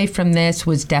takeaway from this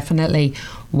was definitely,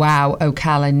 wow,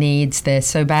 Ocala needs this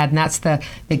so bad. And that's the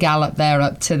gallop there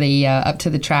up to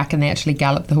the track, and they actually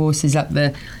gallop the horses up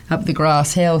the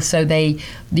grass hill. So they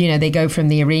go from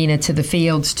the arena to the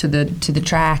fields to the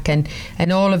track, and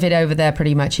all of it over there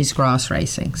pretty much is grass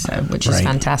racing. So which is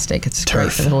fantastic. It's turf.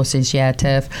 Great for the horses. Yeah,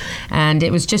 turf. And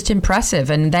it was just impressive.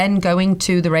 And then going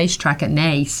to the racetrack at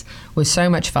Naas was so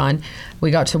much fun. We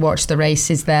got to watch the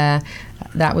races there.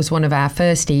 That was one of our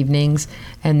first evenings,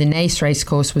 and the Naas race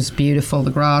course was beautiful. The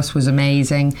grass was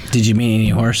amazing. Did you meet any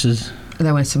horses?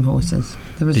 There were some horses.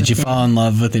 Did you fall in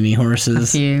love with any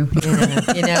horses? A few.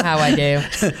 You know how I do.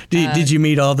 Did you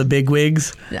meet all the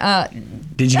bigwigs?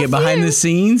 Did you get behind the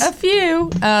scenes? A few.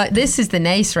 This is the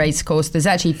Naas race course. There's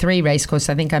actually 3 race courses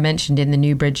I think I mentioned in the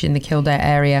Newbridge in the Kildare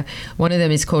area. One of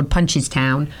them is called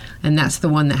Punchestown, and that's the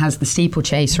one that has the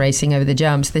steeplechase racing over the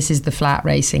jumps. This is the flat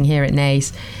racing here at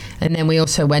Naas. And then we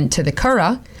also went to the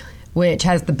Curragh, which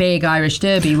has the big Irish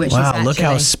Derby, which is actually... Wow, look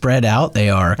how spread out they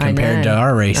are compared to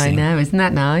our racing. I know, isn't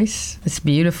that nice? It's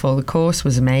beautiful. The course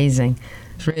was amazing.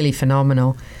 It's really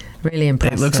phenomenal. Really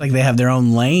impressive. It looks like they have their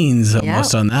own lanes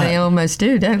almost on that. They almost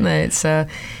do, don't they?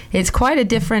 It's quite a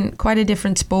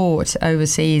different sport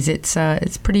overseas. It's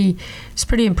pretty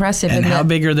impressive. And how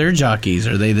big are their jockeys?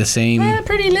 Are they the same?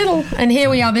 Pretty little. And here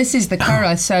we are. This is the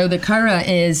Curragh. So the Curragh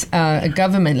is a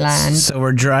government land. So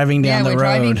we're driving down the road. Yeah, we're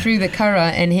driving through the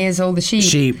Curragh, and here's all the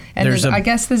sheep. And I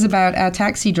guess there's about, our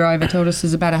taxi driver told us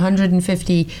there's about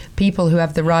 150 people who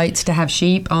have the rights to have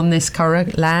sheep on this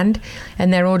Curragh land,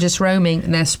 and they're all just roaming,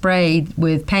 and they're sprayed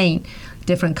with paint,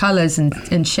 different colours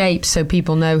and shapes, so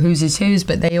people know whose is whose,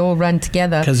 but they all run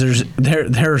together. Because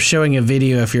they're showing a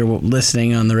video, if you're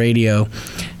listening on the radio,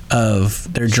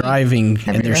 of they're driving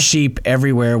everywhere. And there's sheep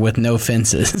everywhere with no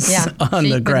fences on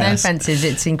the grass. With no fences.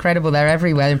 It's incredible. They're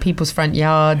everywhere in people's front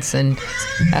yards and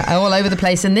all over the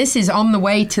place. And this is on the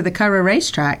way to the Curragh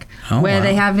racetrack where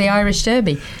they have the Irish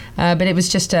Derby. But it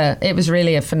was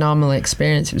really a phenomenal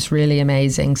experience. It was really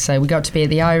amazing. So we got to be at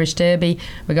the Irish Derby,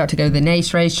 we got to go to the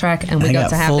Nace racetrack, and we got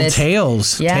to have full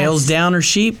tails. Yes. Tails down are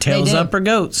sheep, tails up are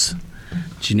goats.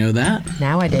 Did you know that?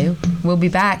 Now I do. We'll be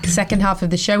back. Second half of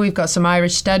the show, we've got some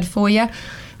Irish stud for you,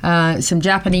 some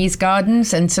Japanese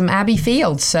gardens, and some Abbey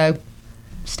Fields. So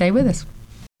stay with us.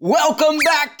 Welcome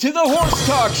back to the Horse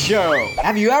Talk Show.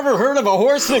 Have you ever heard of a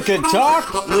horse that can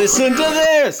talk? Listen to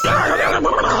this.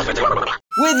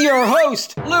 With your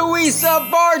host, Louisa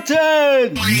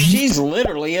Barton. She's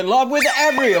literally in love with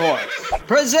every horse.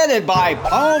 Presented by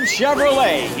Palm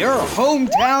Chevrolet, your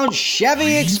hometown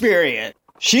Chevy experience.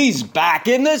 She's back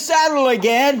in the saddle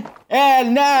again.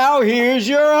 And now here's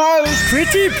your host,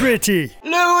 Pretty.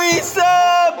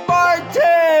 Louisa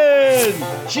Barton.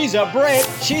 She's a Brit,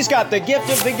 she's got the gift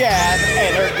of the gab,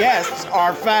 and her guests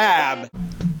are fab.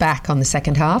 Back on the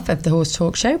second half of the Horse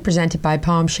Talk Show, presented by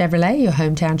Palm Chevrolet, your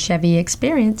hometown Chevy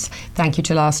experience. Thank you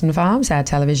to Larson Farms, our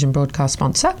television broadcast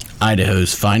sponsor.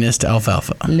 Idaho's finest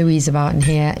alfalfa. Louisa Barton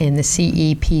here in the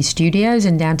CEP studios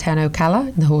in downtown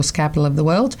Ocala, the horse capital of the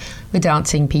world, with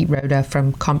dancing Pete Roeder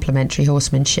from Complimentary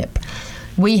Horsemanship.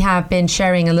 We have been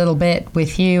sharing a little bit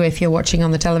with you if you're watching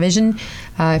on the television.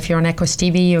 If you're on Equus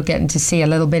TV, you're getting to see a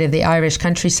little bit of the Irish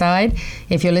countryside.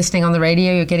 If you're listening on the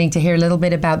radio, you're getting to hear a little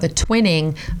bit about the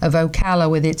twinning of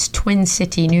Ocala with its twin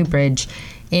city Newbridge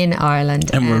in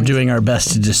Ireland. And we're doing our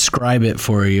best to describe it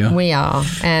for you. We are.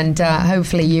 And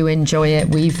hopefully you enjoy it.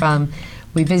 We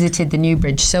visited the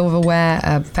Newbridge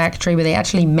Silverware factory where they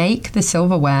actually make the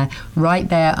silverware right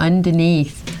there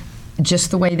underneath,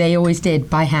 just the way they always did,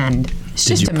 by hand. It's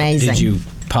just amazing. Did you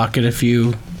pocket a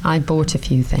few? I bought a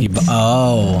few things.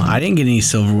 I didn't get any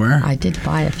silverware. I did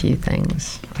buy a few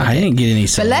things. I didn't get any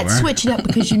silverware. But let's switch it up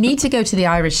because you need to go to the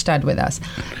Irish Stud with us.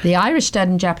 The Irish Stud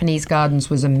in Japanese Gardens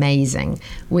was amazing.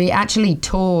 We actually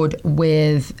toured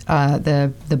with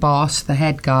the boss, the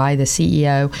head guy, the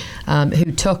CEO,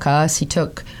 who took us. He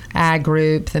took our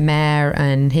group, the mayor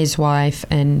and his wife,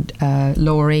 and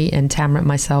Laurie and Tamara and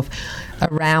myself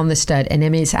around the stud. And I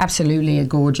mean, it's absolutely a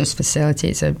gorgeous facility.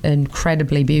 It's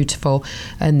incredibly beautiful.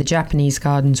 And the Japanese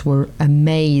gardens were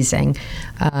amazing.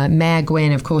 Mayor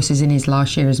Gwynn, of course, is in his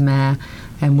last year as mayor,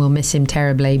 and we'll miss him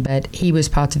terribly, but he was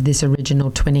part of this original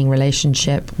twinning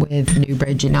relationship with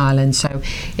Newbridge in Ireland. So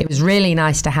it was really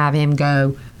nice to have him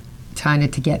go, kind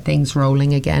of to get things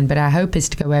rolling again. But our hope is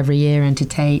to go every year and to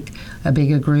take a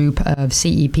bigger group of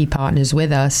CEP partners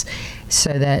with us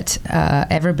so that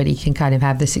everybody can kind of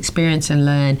have this experience and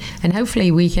learn. And hopefully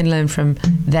we can learn from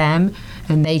them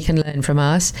and they can learn from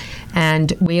us.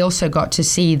 And we also got to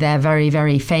see their very,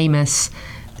 very famous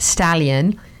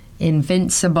stallion,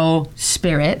 Invincible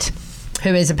Spirit,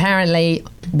 who is apparently,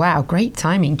 wow, great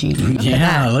timing, Judy. Look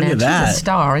at that. She's a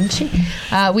star, isn't she?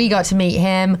 We got to meet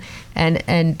him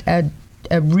and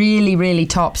a really, really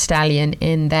top stallion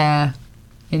in their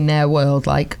world,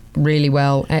 like really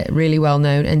well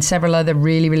known, and several other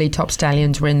really, really top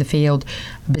stallions were in the field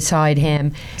beside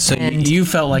him. So you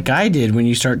felt like I did when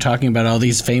you start talking about all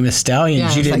these famous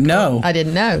stallions. Yeah, you didn't know. I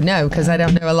didn't know, no, because I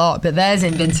don't know a lot. But there's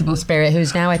Invincible Spirit,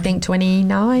 who's now I think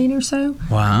 29 or so.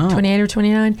 Wow. 28 or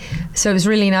 29. So it was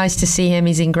really nice to see him.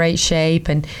 He's in great shape,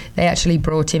 and they actually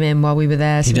brought him in while we were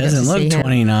there. So he doesn't look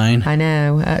 29. I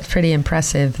know. It's pretty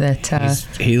impressive that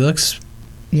he looks.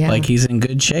 Yeah. Like he's in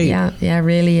good shape. Yeah,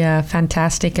 really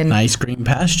fantastic. And nice green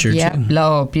pasture, too.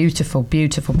 Oh, beautiful,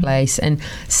 beautiful place. And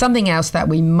something else that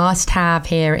we must have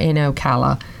here in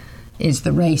Ocala is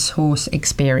the racehorse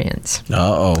experience.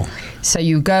 Uh-oh. So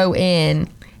you go in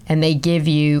and they give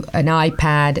you an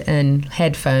iPad and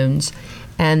headphones.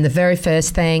 And the very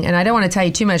first thing, and I don't want to tell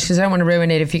you too much because I don't want to ruin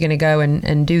it if you're going to go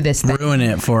and do this thing. Ruin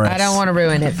it for us. I don't want to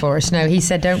ruin it for us. No, he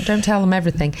said don't tell them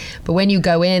everything. But when you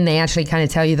go in, they actually kind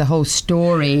of tell you the whole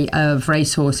story of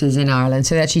racehorses in Ireland.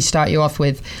 So they actually start you off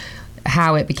with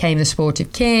how it became the sport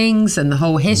of kings and the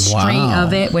whole history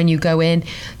of it when you go in.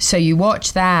 So you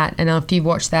watch that, and after you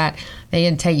watch that, they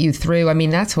can take you through. I mean,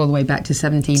 that's all the way back to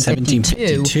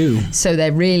 1752. So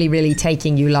they're really, really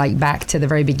taking you like back to the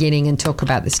very beginning and talk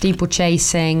about the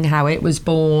steeplechasing, how it was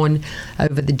born,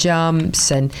 over the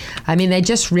jumps. And I mean, they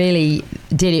just really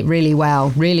did it really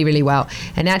well, really, really well.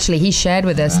 And actually, he shared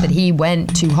with us that he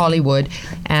went to Hollywood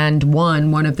and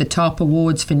won one of the top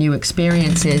awards for new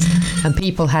experiences. And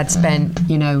people had spent,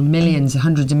 you know, millions,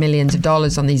 hundreds of millions of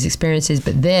dollars on these experiences.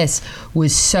 But this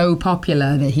was so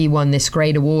popular that he won this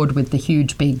great award with the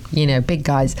huge, big, you know, big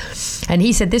guys. And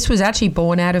he said this was actually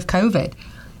born out of COVID.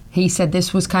 He said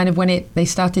this was kind of when they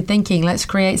started thinking, let's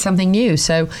create something new.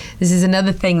 So this is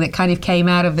another thing that kind of came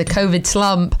out of the COVID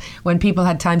slump when people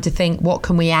had time to think, what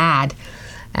can we add?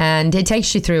 And it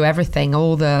takes you through everything,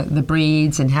 all the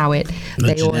breeds and how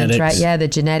they all interact. Yeah, the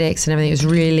genetics and everything. It was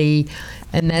really...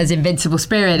 And there's Invincible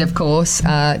Spirit, of course,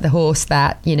 the horse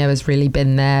that, you know, has really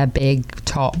been their big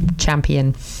top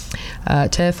champion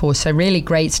turf horse. So really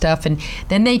great stuff. And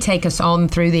then they take us on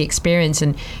through the experience,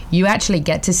 and you actually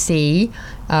get to see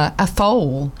a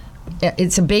foal.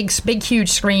 It's a big, huge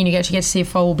screen. You actually get to see a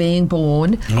foal being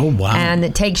born. Oh, wow. And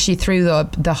it takes you through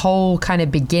the whole kind of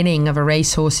beginning of a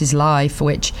racehorse's life,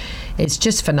 which is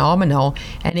just phenomenal.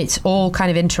 And it's all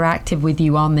kind of interactive with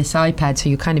you on this iPad. So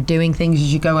you're kind of doing things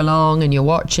as you go along, and you're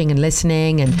watching and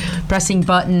listening and pressing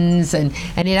buttons. And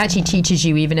it actually teaches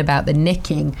you even about the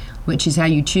nicking, which is how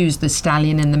you choose the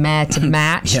stallion and the mare to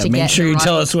match. Yeah, make sure you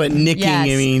tell us what nicking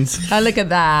means. Oh, look at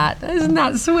that. Isn't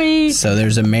that sweet? So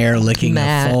there's a mare licking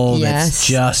a foal that's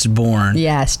just born.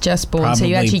 Yes, just born. Probably so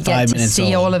you actually get to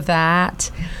see old. all of that.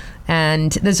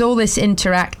 And there's all this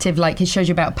interactive, like it shows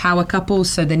you about power couples.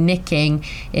 So the nicking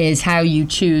is how you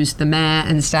choose the mare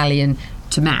and the stallion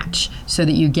to match, so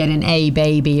that you get an A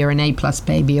baby or an A plus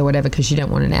baby or whatever, because you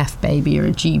don't want an F baby or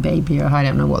a G baby, or I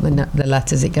don't know what the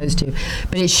letters it goes to.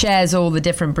 But it shares all the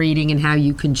different breeding and how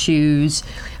you can choose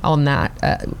on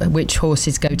that which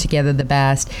horses go together the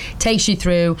best. Takes you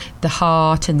through the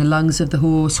heart and the lungs of the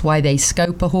horse, why they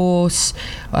scope a horse,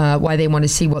 why they want to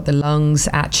see what the lungs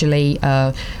actually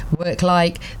work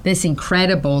like. This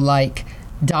incredible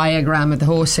diagram of the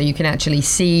horse, so you can actually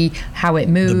see how it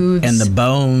moves and the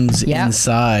bones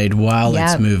inside while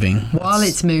it's moving.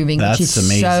 Which is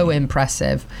amazing. So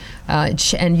impressive.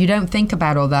 And you don't think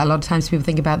about all that. A lot of times people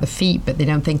think about the feet, but they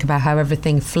don't think about how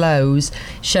everything flows.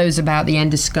 Shows about the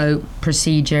endoscope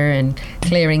procedure and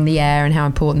clearing the air and how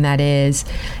important that is.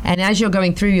 And as you're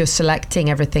going through, you're selecting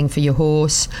everything for your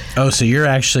horse. Oh, so you're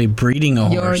actually breeding a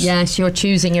horse. Yes, you're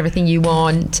choosing everything you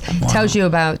want. Wow. Tells you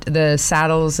about the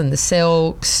saddles and the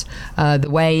silks, the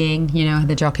weighing, you know,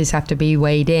 the jockeys have to be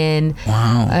weighed in.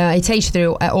 Wow. It takes you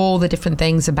through all the different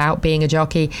things about being a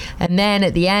jockey. And then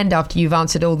at the end, after you've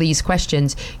answered all these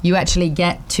questions, you actually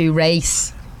get to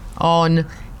race on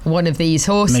one of these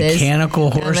horses. Mechanical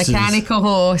horses. A mechanical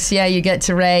horse, yeah, you get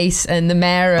to race, and the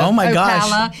mare of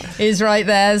Ocala is right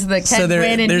there. So the Ken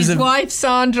Quinn and his wife,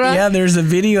 Sandra. Yeah, there's a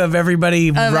video of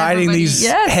everybody riding these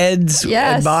heads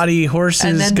and body horses,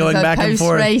 and then going back and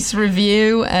forth. Post-race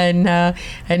review and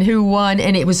who won,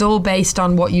 and it was all based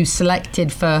on what you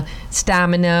selected for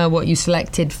stamina, what you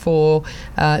selected for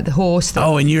the horse.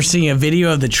 And you're seeing a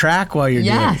video of the track while you're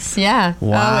doing it. Yes, yeah.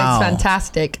 Wow. Oh, it's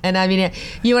fantastic. And I mean,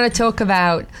 you want to talk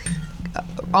about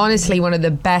honestly one of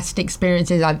the best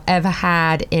experiences I've ever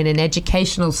had in an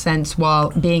educational sense while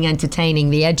being entertaining.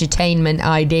 The edutainment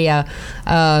idea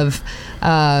of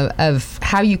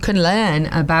how you can learn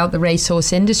about the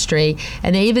racehorse industry,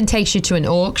 and it even takes you to an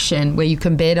auction where you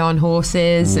can bid on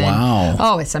horses.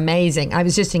 Wow! It's amazing. I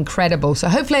was just incredible. So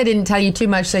hopefully I didn't tell you too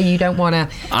much, so you don't want to.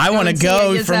 I want to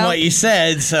go from what you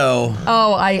said. So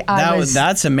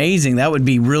that's amazing. That would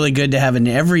be really good to have in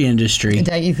every industry.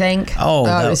 Don't you think?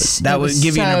 That would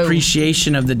give you an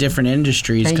appreciation of the different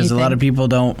industries, because a lot of people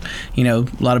don't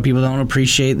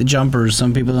appreciate the jumpers.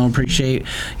 Some people don't appreciate,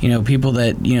 people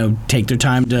that, take their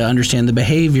time to understand the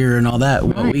behavior and all that,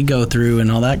 what we go through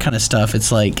and all that kind of stuff.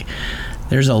 It's like,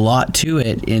 there's a lot to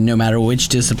it, and no matter which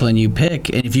discipline you pick,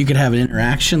 and if you could have an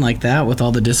interaction like that with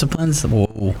all the disciplines,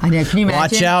 whoa! I know. Can you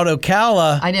imagine? Watch out,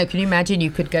 Ocala! I know. Can you imagine? You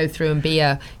could go through and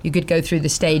you could go through the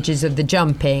stages of the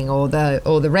jumping, or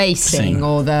the racing,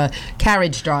 or the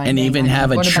carriage driving, and even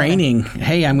have a training.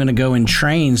 Hey, I'm going to go and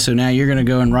train. So now you're going to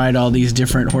go and ride all these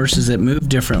different horses that move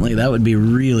differently. That would be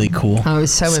really cool. Oh, it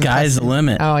was so impressive. Sky's the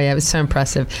limit. Oh yeah, it was so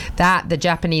impressive. The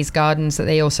Japanese gardens that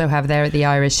they also have there at the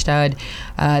Irish Stud,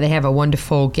 they have a wonderful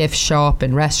gift shop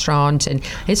and restaurant, and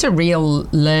it's a real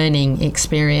learning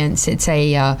experience. It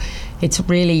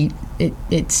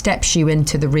steps you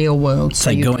into the real world. It's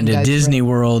like going to Disney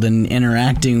World and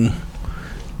interacting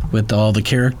with all the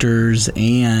characters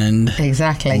and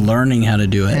learning how to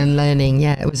do it. And learning,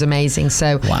 yeah, it was amazing.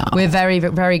 So we're very,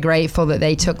 very grateful that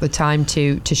they took the time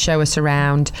to show us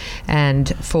around, and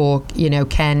for,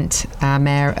 Kent,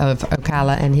 Mayor of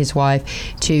Ocala, and his wife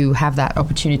to have that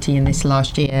opportunity in this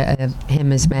last year of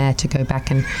him as mayor to go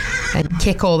back and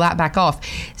kick all that back off.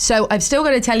 So I've still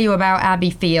got to tell you about Abbey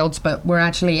Fields, but we're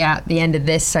actually at the end of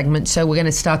this segment, so we're going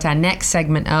to start our next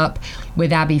segment up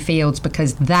with Abbey Fields,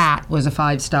 because that was a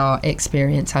 5-star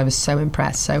experience. I was so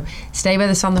impressed. So stay with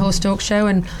us on the Horse Talk Show,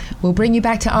 and we'll bring you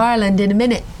back to Ireland in a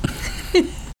minute.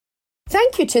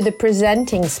 Thank you to the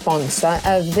presenting sponsor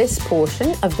of this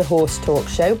portion of the Horse Talk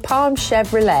Show, Palm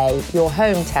Chevrolet, your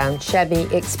hometown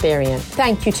Chevy experience.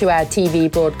 Thank you to our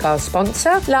TV broadcast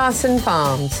sponsor, Larson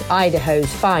Farms, Idaho's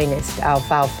finest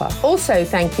alfalfa. Also,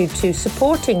 thank you to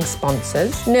supporting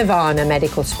sponsors, Nirvana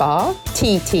Medical Spa,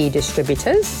 TT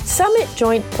Distributors, Summit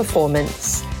Joint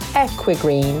Performance,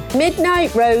 Equigreen,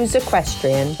 Midnight Rose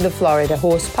Equestrian, the Florida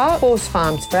Horse Park, Horse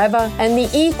Farms Forever, and the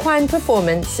Equine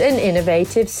Performance and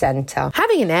Innovative Center.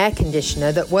 Having an air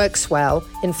conditioner that works well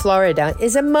in Florida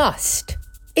is a must.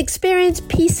 Experience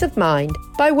peace of mind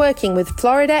by working with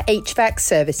Florida HVAC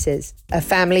Services, a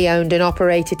family-owned and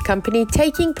operated company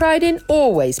taking pride in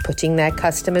always putting their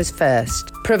customers first,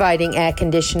 providing air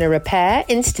conditioner repair,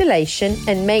 installation,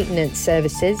 and maintenance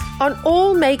services on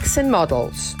all makes and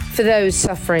models. For those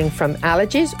suffering from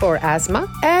allergies or asthma,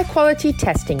 air quality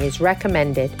testing is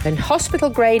recommended, and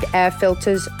hospital-grade air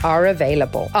filters are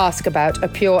available. Ask about a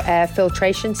pure air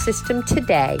filtration system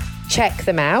today. Check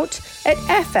them out at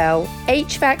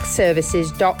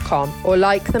flhvacservices.com or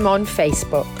like them on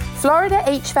Facebook. Florida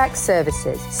HVAC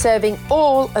Services, serving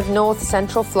all of North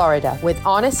Central Florida with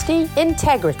honesty,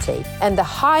 integrity, and the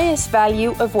highest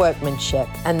value of workmanship.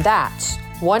 And that's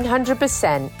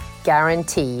 100%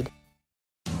 guaranteed.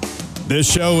 This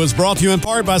show is brought to you in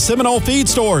part by Seminole Feed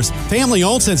Stores, family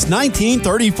owned since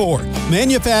 1934.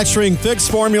 Manufacturing fixed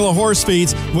formula horse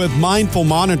feeds with mindful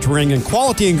monitoring and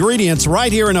quality ingredients right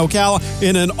here in Ocala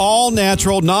in an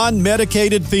all-natural,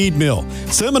 non-medicated feed mill.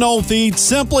 Seminole Feed,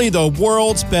 simply the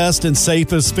world's best and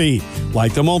safest feed.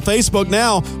 Like them on Facebook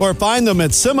now or find them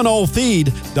at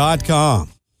SeminoleFeed.com.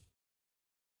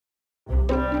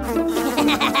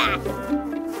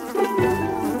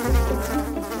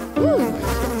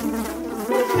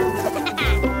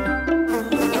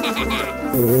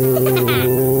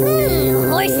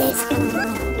 Horses.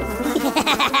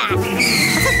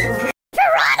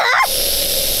 Piranha!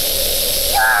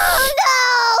 Oh no!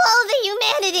 Oh, the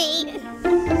humanity!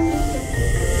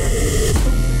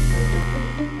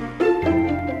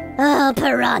 Oh,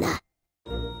 piranha.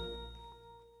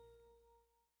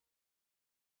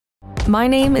 My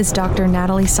name is Dr.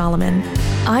 Natalie Solomon.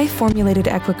 I formulated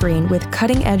Equigreen with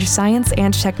cutting-edge science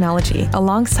and technology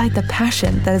alongside the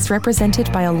passion that is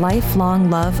represented by a lifelong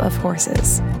love of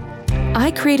horses. I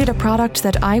created a product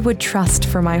that I would trust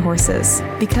for my horses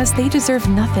because they deserve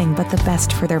nothing but the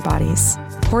best for their bodies.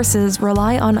 Horses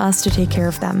rely on us to take care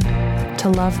of them, to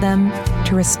love them,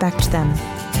 to respect them.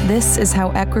 This is how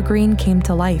Equigreen came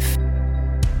to life.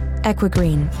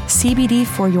 Equigreen, CBD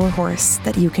for your horse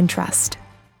that you can trust.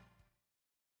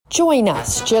 Join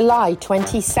us July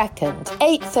 22nd,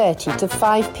 8:30 to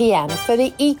 5 p.m. for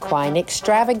the Equine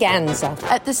Extravaganza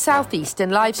at the Southeastern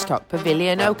Livestock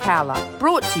Pavilion, Ocala.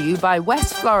 Brought to you by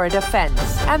West Florida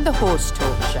Fence and the Horse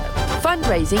Talk Show.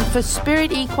 Fundraising for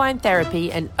Spirit Equine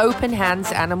Therapy and Open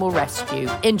Hands Animal Rescue.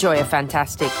 Enjoy a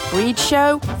fantastic breed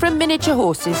show from miniature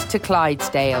horses to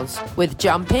Clydesdales. With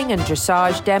jumping and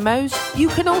dressage demos, you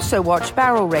can also watch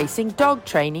barrel racing, dog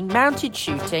training, mounted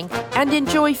shooting, and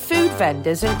enjoy food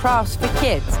vendors and crafts for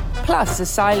kids, plus a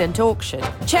silent auction.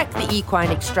 Check the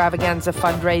Equine Extravaganza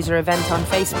fundraiser event on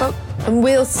Facebook. And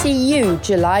we'll see you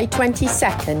July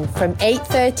 22nd from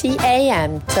 8:30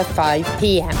 a.m. to 5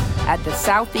 p.m. at the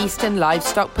Southeastern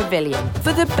Livestock Pavilion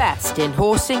for the best in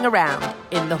horsing around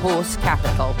in the horse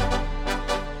capital.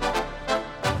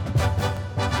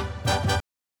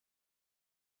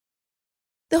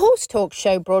 The Horse Talk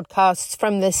Show broadcasts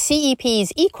from the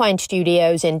CEP's Equine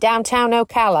Studios in downtown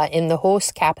Ocala in the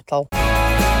horse capital.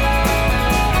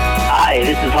 Hi,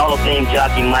 this is Hall of Fame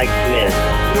jockey Mike Smith.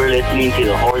 You're listening to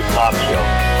the Horse Talk Show.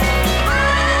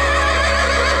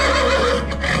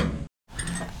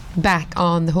 Back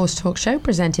on the Horse Talk Show,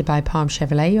 presented by Palm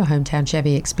Chevrolet, your hometown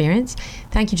Chevy experience.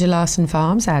 Thank you to Larson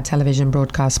Farms, our television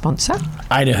broadcast sponsor.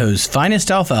 Idaho's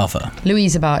finest alfalfa.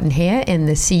 Louisa Barton here in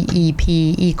the CEP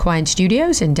Equine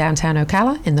Studios in downtown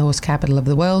Ocala, in the horse capital of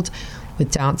the world,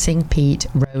 with Dancing Pete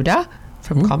Roda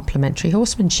from Complimentary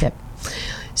Horsemanship.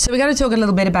 So we're going to talk a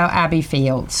little bit about Abbey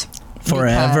Fields.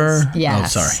 Forever?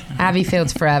 Yes. Oh, sorry. Abbey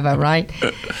Fields forever, right?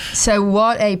 So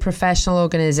what a professional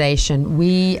organization.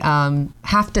 We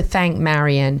have to thank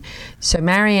Marion. So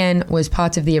Marion was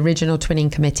part of the original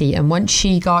twinning committee, and once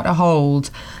she got a hold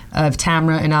of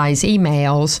Tamra and I's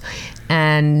emails,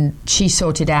 and she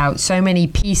sorted out so many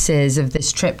pieces of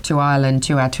this trip to Ireland,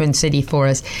 to our twin city for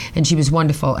us, and she was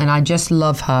wonderful, and I just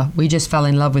love her. We just fell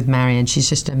in love with Marion. She's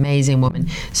just an amazing woman.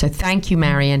 So thank you,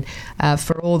 Marion,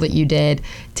 for all that you did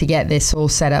to get this all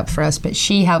set up for us. But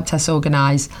she helped us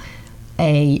organize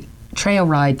a trail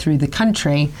ride through the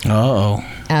country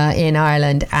in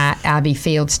Ireland at Abbey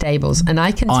Field Stables, and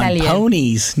I can tell you, on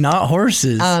ponies, not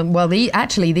horses. Well,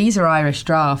 these are Irish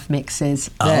draft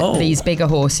mixes. These bigger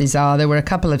horses are. There were a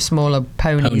couple of smaller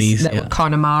ponies that were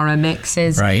Connemara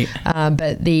mixes, right?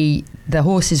 But the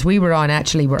horses we were on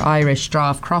actually were Irish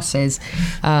draft crosses,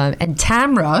 and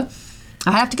Tamra.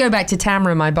 I have to go back to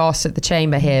Tamra, my boss at the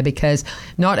chamber here, because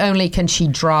not only can she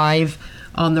drive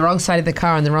on the wrong side of the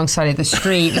car, on the wrong side of the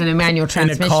street, with a manual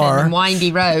transmission and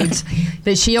windy roads,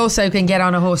 but she also can get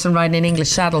on a horse and ride in an English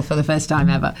saddle for the first time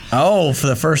ever. Oh, for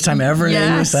the first time ever in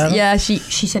an English saddle? Yeah, she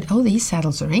said, oh, these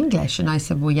saddles are English. And I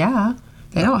said, well, yeah.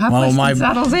 They don't have Western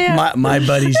saddles here. My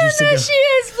buddies used to go. There she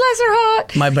is, bless her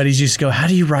heart. My buddies used to go, how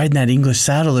do you ride in that English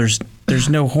saddle? There's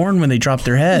no horn when they drop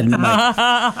their head. And I'm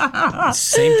like,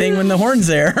 same thing when the horn's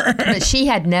there. But she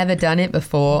had never done it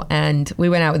before, and we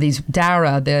went out with these.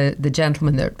 Dara, the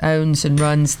gentleman that owns and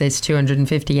runs this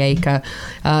 250-acre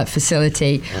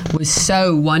facility, was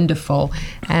so wonderful,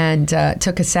 and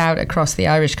took us out across the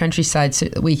Irish countryside so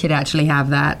that we could actually have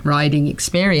that riding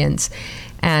experience.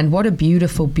 And what a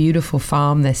beautiful, beautiful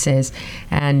farm this is.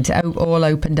 And all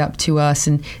opened up to us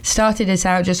and started us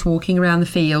out just walking around the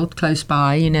field close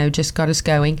by, just got us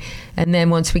going. And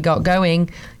then once we got going,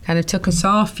 kind of took us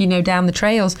off, down the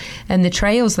trails. And the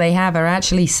trails they have are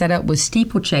actually set up with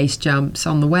steeplechase jumps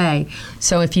on the way.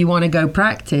 So if you want to go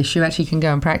practice, you actually can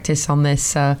go and practice on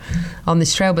this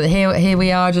trail. But here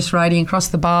we are, just riding across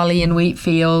the barley and wheat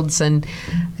fields, and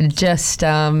just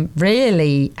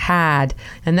really had,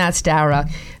 and that's Dara.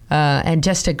 And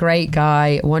just a great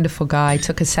guy, a wonderful guy,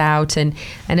 took us out, and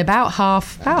about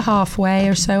halfway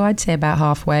or so, I'd say about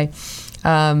halfway,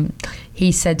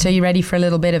 he said, so you ready for a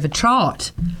little bit of a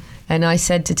trot? And I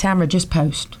said to Tamra,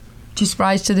 just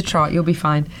rise to the trot, you'll be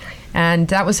fine. And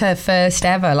that was her first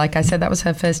ever, like I said, that was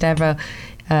her first ever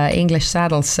English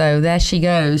saddle. So there she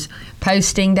goes,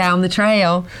 posting down the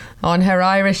trail on her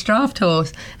Irish draft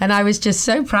horse. And I was just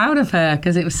so proud of her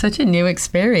because it was such a new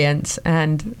experience.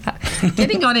 And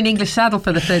getting on an English saddle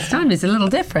for the first time is a little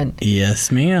different. Yes,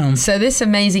 ma'am. So this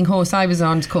amazing horse I was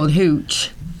on is called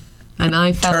Hooch. And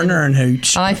I fell and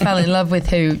Hooch. I fell in love with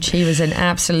Hooch. He was an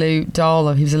absolute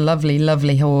doll. He was a lovely,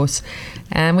 lovely horse.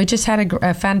 And we just had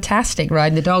a fantastic ride.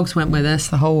 And the dogs went with us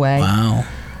the whole way. Wow.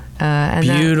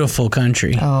 Beautiful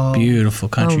country. Beautiful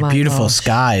country. Beautiful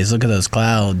skies. Look at those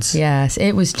clouds. Yes,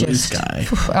 it was Blue just sky.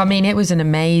 I mean, it was an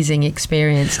amazing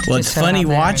experience. Well, it's funny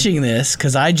watching this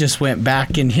because I just went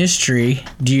back in history.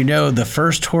 Do you know the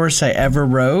first horse I ever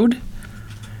rode?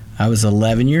 I was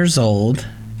 11 years old,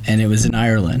 and it was in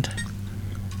Ireland.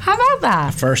 How about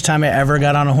that? First time I ever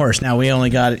got on a horse. Now, we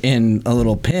only got in a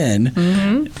little pen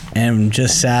and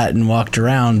just sat and walked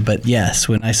around. But yes,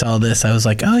 when I saw this, I was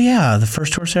like, oh, yeah, the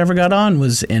first horse I ever got on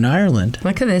was in Ireland.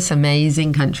 Look at this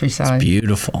amazing countryside. It's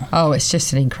beautiful. Oh, it's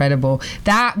just an incredible.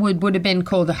 That would have been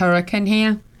called a hurricane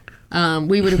here.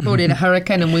 We would have called it a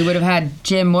hurricane, and we would have had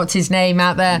Jim, what's his name,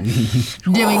 out there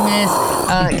doing this.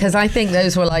 Because I think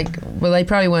those were they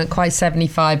probably weren't quite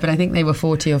 75, but I think they were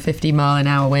 40 or 50 mile an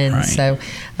hour winds. Right. So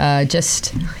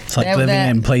it's like living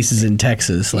in places in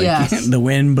Texas. Like yes. The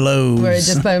wind blows. Where it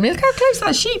just blows. Look how close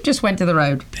that sheep just went to the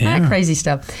road. Yeah. That crazy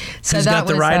stuff. So who's got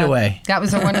the right away? That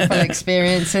was a wonderful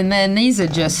experience. And then these are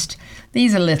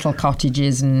little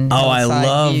cottages and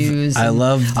hillside views. I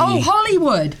love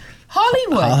Hollywood.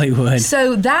 Hollywood.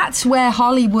 So that's where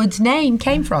Hollywood's name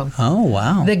came from. Oh,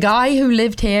 wow. The guy who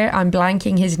lived here, I'm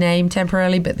blanking his name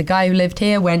temporarily, but the guy who lived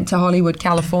here went to Hollywood,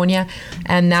 California,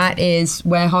 and that is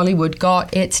where Hollywood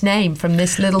got its name, from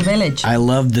this little village. I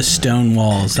love the stone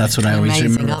walls. That's what I always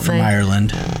remember from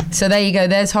Ireland. So there you go.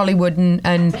 There's Hollywood and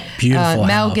Mel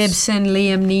house. Gibson,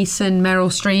 Liam Neeson,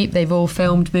 Meryl Streep. They've all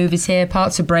filmed movies here.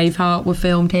 Parts of Braveheart were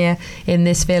filmed here in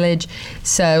this village.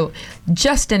 So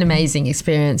just an amazing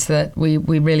experience that we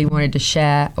really wanted to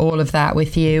share all of that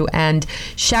with you. And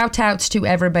shout outs to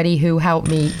everybody who helped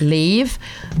me leave.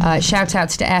 Shout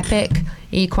outs to Epic.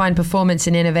 Equine Performance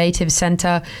and Innovative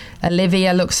Center.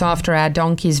 Olivia looks after our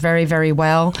donkeys very, very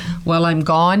well while I'm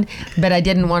gone, but I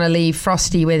didn't want to leave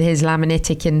Frosty with his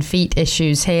laminitic and feet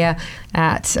issues here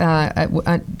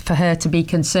for her to be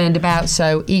concerned about.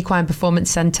 So Equine Performance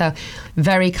Center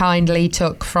very kindly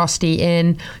took Frosty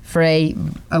in for a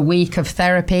week of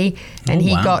therapy, and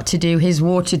he got to do his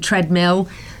water treadmill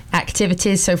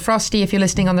activities. So Frosty, if you're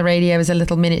listening on the radio, is a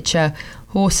little miniature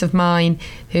horse of mine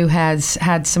who has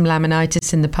had some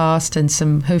laminitis in the past and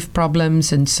some hoof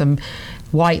problems and some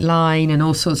white line and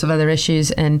all sorts of other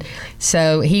issues, and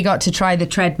so he got to try the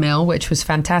treadmill, which was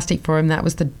fantastic for him. That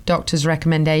was the doctor's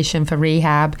recommendation for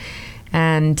rehab.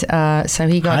 And so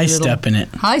he got high step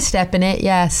in it.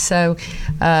 Yes. So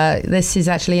this is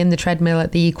actually in the treadmill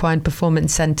at the Equine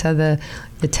Performance Center.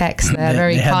 The techs there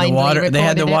very kindly they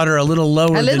had the water a little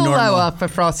lower than normal. Lower for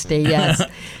Frosty, yes.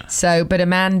 So, but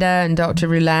Amanda and Dr.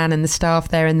 Roulan and the staff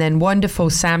there, and then wonderful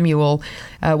Samuel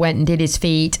went and did his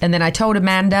feet. And then I told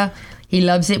Amanda, he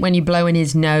loves it when you blow in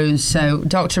his nose. So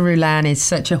Dr. Roulan is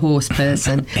such a horse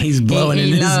person. He's blowing in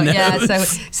his nose. Yeah,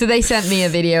 so they sent me a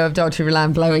video of Dr.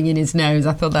 Roulan blowing in his nose.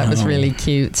 I thought that was really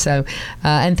cute. So,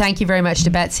 and thank you very much to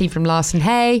Betsy from Larson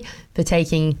Hay for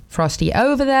taking Frosty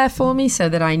over there for me so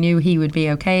that I knew he would be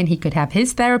okay and he could have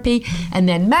his therapy. And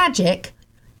then Magic,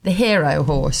 the hero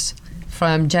horse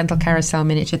from Gentle Carousel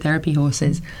Miniature Therapy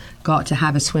Horses, got to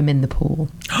have a swim in the pool.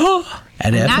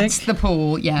 At Epic? That's the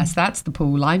pool. Yes, that's the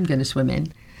pool I'm going to swim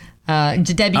in.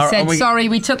 Debbie said, sorry,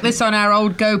 we took this on our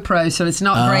old GoPro, so it's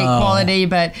not great quality,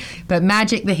 but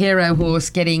Magic the hero horse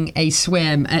getting a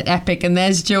swim at Epic, and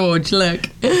there's George, look.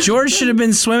 George should have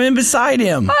been swimming beside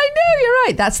him. I know, you're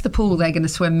right. That's the pool they're going to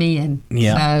swim me in.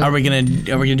 Yeah. So, are we gonna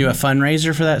do a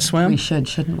fundraiser for that swim? We should,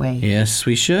 shouldn't we? Yes,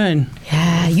 we should.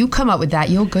 Yeah, you come up with that.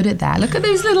 You're good at that. Look at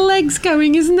those little legs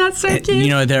going. Isn't that so cute? You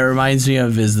know what that reminds me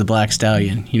of is the Black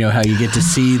Stallion. You know how you get to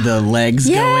see the legs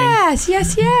going? Yes.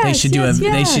 They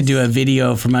should do a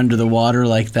video from under the water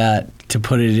like that to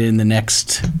put it in the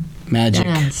next Magic.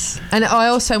 Yes. And I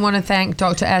also want to thank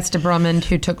Dr. Esther Brummond,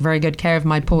 who took very good care of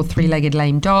my poor three-legged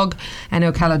lame dog, and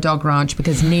Ocala Dog Ranch,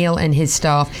 because Neil and his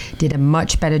staff did a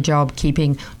much better job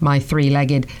keeping my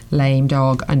three-legged lame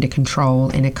dog under control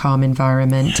in a calm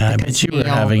environment. Yeah, I bet you were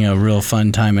having a real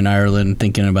fun time in Ireland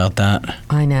thinking about that.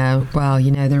 I know. Well,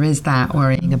 you know, there is that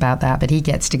worrying about that, but he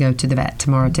gets to go to the vet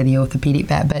tomorrow, to the orthopedic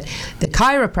vet. But the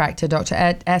chiropractor, Dr.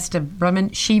 Esther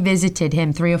Brummond, she visited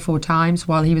him 3 or 4 times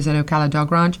while he was at Ocala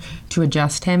Dog Ranch to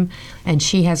adjust him, and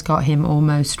she has got him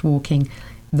almost walking.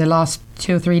 The last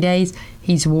 2 or 3 days,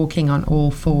 he's walking on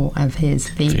all 4 of his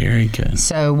feet. Very good.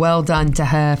 So well done to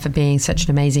her for being such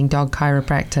an amazing dog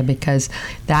chiropractor, because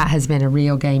that has been a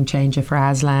real game changer for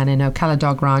Aslan, and Ocala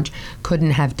Dog Ranch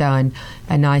couldn't have done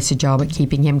a nicer job at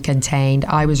keeping him contained.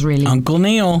 I was really... Uncle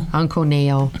Neil.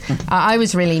 I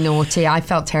was really naughty. I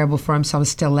felt terrible for him, so I was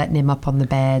still letting him up on the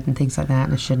bed and things like that,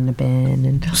 and I shouldn't have been.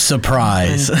 And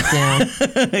surprise.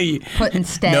 Putting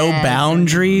stairs. No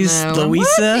boundaries,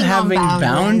 Louisa, having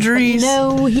boundaries.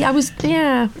 No,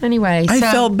 anyway. I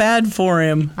felt bad for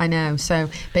him. I know.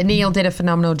 But Neil did a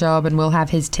phenomenal job, and we'll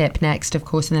have his tip next, of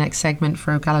course, in the next segment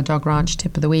for Ocala Dog Ranch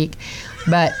Tip of the Week.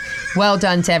 But well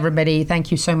done to everybody. Thank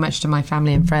you so much to my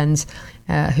family and friends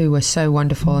who were so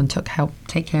wonderful and helped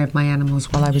take care of my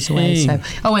animals while I was away. So,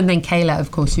 and then Kayla,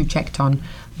 of course, who checked on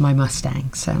my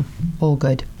Mustang. So all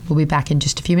good. We'll be back in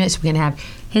just a few minutes. We're going to have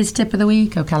his tip of the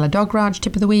week, Ocala Dog Ranch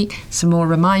Tip of the Week, some more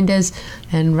reminders,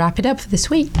 and wrap it up for this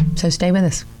week. So stay with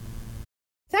us.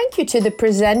 Thank you to the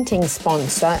presenting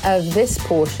sponsor of this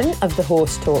portion of the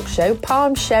Horse Talk Show,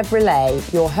 Palm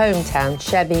Chevrolet, your hometown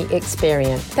Chevy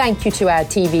experience. Thank you to our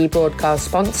TV broadcast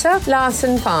sponsor,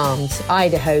 Larson Farms,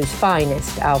 Idaho's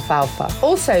finest alfalfa.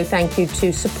 Also, thank you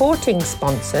to supporting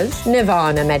sponsors,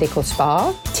 Nirvana Medical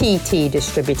Spa, TT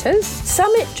Distributors,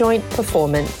 Summit Joint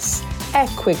Performance,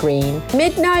 Equigreen,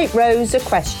 Midnight Rose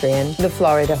Equestrian, the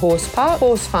Florida Horse Park,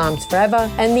 Horse Farms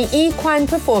Forever, and the Equine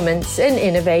Performance and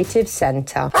Innovative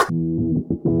Center.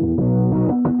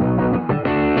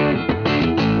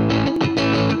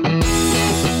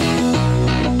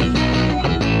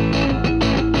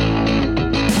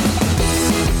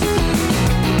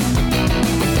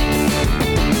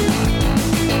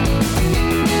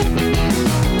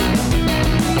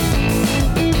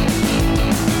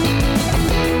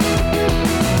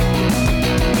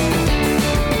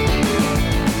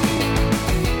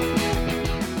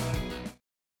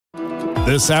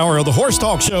 This hour of the Horse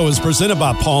Talk Show is presented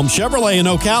by Palm Chevrolet in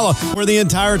Ocala, where the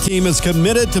entire team is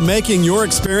committed to making your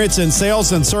experience in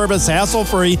sales and service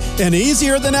hassle-free and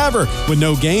easier than ever with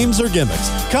no games or gimmicks.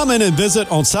 Come in and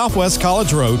visit on Southwest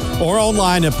College Road or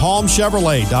online at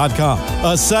palmchevrolet.com.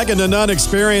 A second-to-none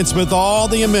experience with all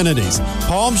the amenities.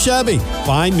 Palm Chevy.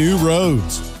 Find new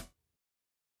roads.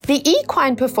 The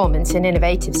Equine Performance and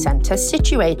Innovative Centre,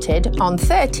 situated on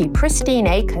 30 pristine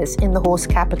acres in the horse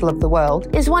capital of the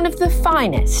world, is one of the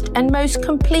finest and most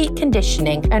complete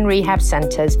conditioning and rehab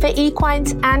centres for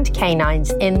equines and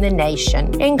canines in the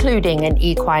nation, including an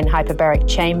equine hyperbaric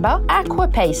chamber, aqua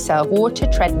pacer, water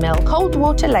treadmill, cold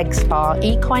water leg spa,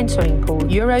 equine swimming pool,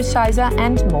 Eurosizer,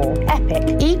 and more.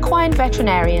 Epic equine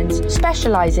veterinarians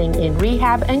specialising in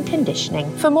rehab and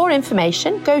conditioning. For more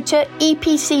information, go to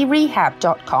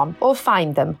epcrehab.com. or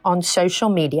find them on social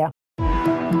media.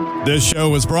 This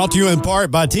show is brought to you in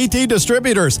part by TT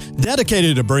Distributors,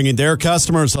 dedicated to bringing their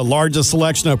customers the largest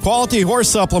selection of quality horse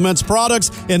supplements,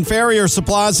 products, and farrier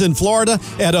supplies in Florida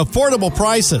at affordable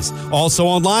prices. Also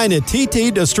online at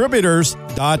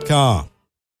ttdistributors.com.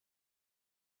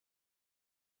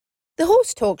 The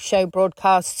Horse Talk Show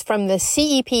broadcasts from the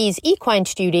CEP's Equine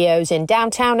Studios in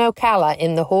downtown Ocala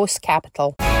in the horse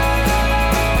capital.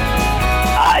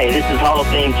 Hi, this is Hall of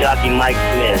Fame jockey Mike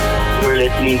Smith. You're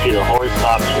listening to the Horse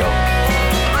Talk Show.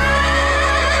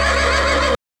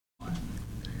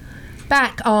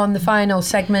 Back on the final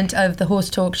segment of the Horse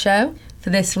Talk Show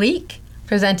for this week,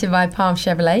 presented by Palm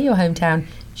Chevrolet, your hometown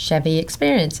Chevy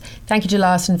experience. Thank you to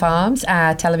Larson Farms,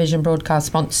 our television broadcast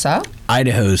sponsor.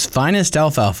 Idaho's finest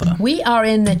alfalfa. We are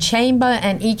in the Chamber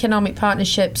and Economic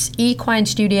Partnerships Equine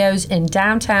Studios in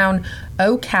downtown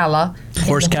Ocala.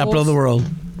 Horse capital of the world.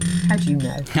 How do you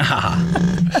know?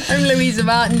 I'm Louisa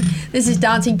Barton. This is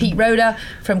Dancing Pete Roda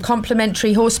from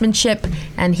Complimentary Horsemanship,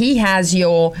 and he has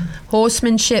your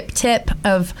horsemanship tip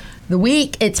of the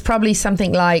week. It's probably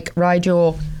something like ride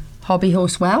your hobby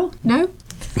horse well. No?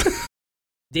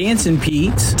 Dancing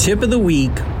Pete's tip of the week,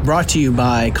 brought to you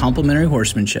by Complimentary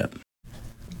Horsemanship.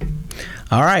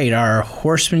 All right, our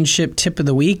horsemanship tip of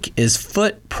the week is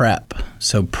foot prep.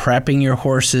 So prepping your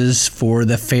horses for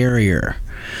the farrier.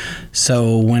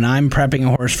 So when I'm prepping a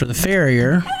horse for the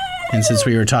farrier, and since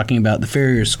we were talking about the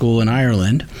farrier school in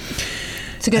Ireland,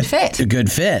 it's a good fit. A good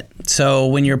fit. So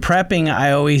when you're prepping,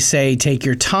 I always say take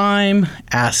your time,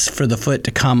 ask for the foot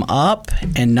to come up,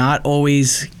 and not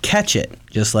always catch it.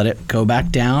 Just let it go back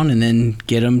down and then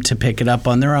get them to pick it up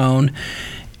on their own.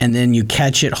 And then you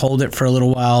catch it, hold it for a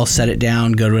little while, set it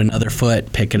down, go to another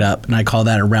foot, pick it up. And I call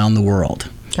that around the world.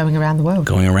 Going around the world.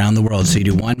 Going around the world. So you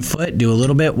do one foot, do a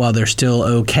little bit while they're still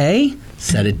okay,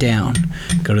 set it down.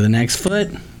 Go to the next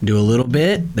foot, do a little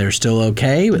bit, they're still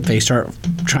okay. But if they start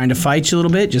trying to fight you a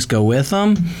little bit, just go with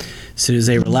them. As soon as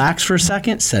they relax for a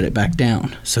second, set it back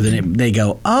down. So then they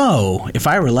go, oh, if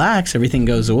I relax, everything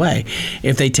goes away.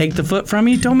 If they take the foot from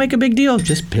you, don't make a big deal.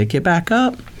 Just pick it back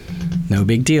up. No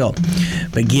big deal.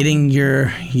 But getting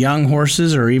your young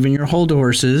horses or even your older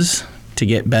horses to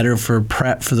get better for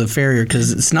prep for the farrier,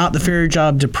 because it's not the farrier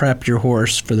job to prep your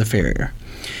horse for the farrier.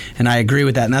 And I agree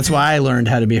with that. And that's why I learned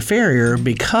how to be a farrier,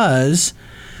 because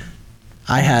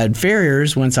I had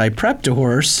farriers once I prepped a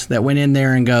horse that went in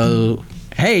there and go,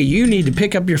 hey, you need to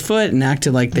pick up your foot, and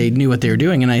acted like they knew what they were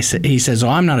doing. And he says, oh,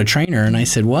 I'm not a trainer. And I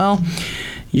said, well,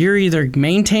 you're either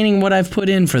maintaining what I've put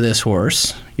in for this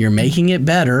horse, you're making it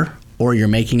better, or you're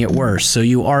making it worse. So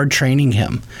you are training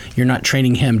him. You're not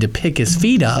training him to pick his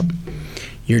feet up.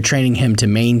 You're training him to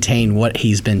maintain what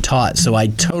he's been taught. So I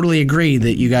totally agree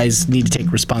that you guys need to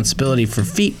take responsibility for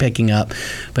feet picking up,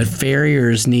 but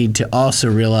farriers need to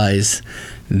also realize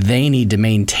they need to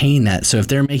maintain that. So if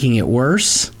they're making it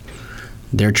worse,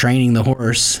 they're training the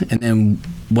horse, and then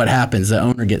what happens? The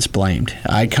owner gets blamed.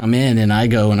 I come in and I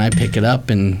go and I pick it up,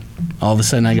 and all of a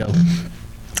sudden I go,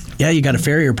 yeah, you got a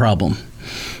farrier problem,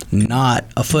 not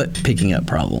a foot picking up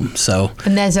problem. So,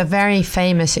 and there's a very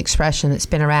famous expression that's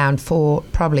been around for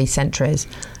probably centuries: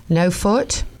 no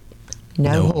foot,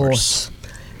 no horse.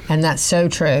 And that's so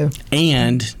true.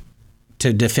 And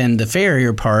to defend the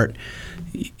farrier part,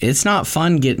 it's not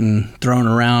fun getting thrown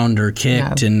around or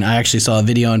kicked. No. And I actually saw a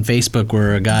video on Facebook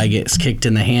where a guy gets kicked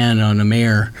in the hand on a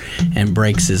mare and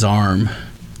breaks his arm.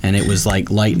 And it was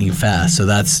like lightning fast. So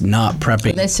that's not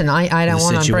prepping. Listen, I don't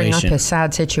want to bring up a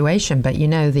sad situation, but you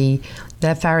know, the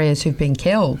farriers who've been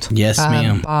killed. Yes,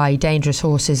 ma'am. By dangerous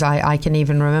horses. I can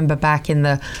even remember back in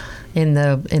the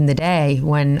day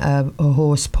when a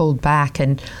horse pulled back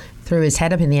and threw his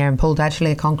head up in the air and pulled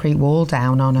actually a concrete wall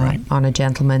down on a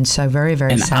gentleman. So very,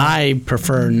 very sad. And I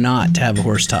prefer not to have a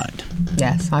horse tied.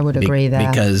 Yes, I would agree there.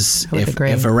 Because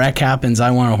if a wreck happens,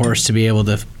 I want a horse to be able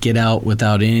to get out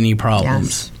without any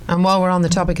problems. Yes. And while we're on the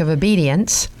topic of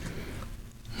obedience,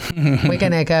 we're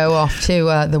going to go off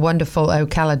to the wonderful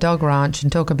Ocala Dog Ranch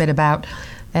and talk a bit about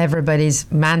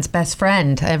everybody's man's best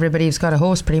friend. Everybody who's got a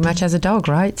horse pretty much has a dog,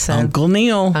 right? So Uncle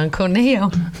Neil. Uncle Neil.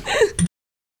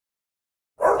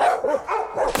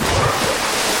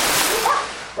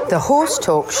 The Horse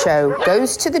Talk Show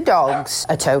goes to the dogs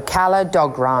at Ocala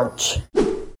Dog Ranch.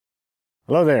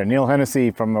 Hello there, Neil Hennessy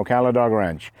from Ocala Dog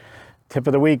Ranch. Tip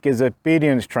of the week is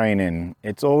obedience training.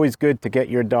 It's always good to get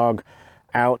your dog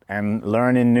out and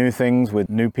learning new things with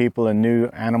new people and new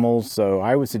animals. So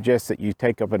I would suggest that you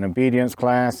take up an obedience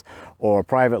class or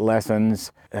private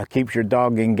lessons. Keeps your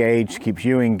dog engaged, keeps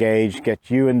you engaged,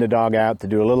 gets you and the dog out to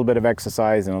do a little bit of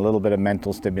exercise and a little bit of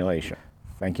mental stimulation.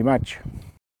 Thank you much.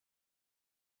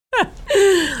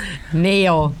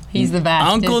 Neil, he's the best.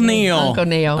 Uncle Neil. Uncle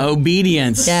Neil.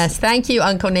 Obedience. Yes, thank you,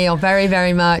 Uncle Neil, very,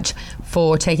 very much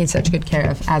for taking such good care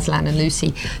of Aslan and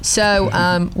Lucy.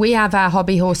 So we have our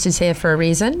hobby horses here for a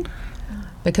reason,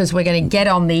 because we're going to get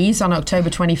on these on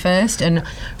October 21st and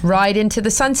ride into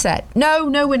the sunset. No,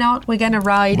 we're not. We're going to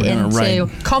ride into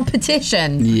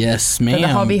competition. Yes, ma'am. For the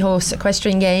Hobby Horse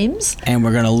Equestrian Games. And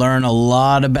we're going to learn a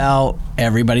lot about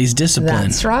everybody's discipline.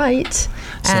 That's right.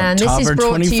 So and this is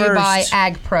brought 21st. to you by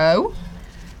Ag Pro.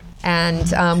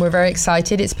 And we're very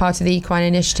excited. It's part of the Equine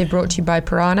Initiative brought to you by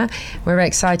Piranha. We're very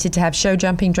excited to have show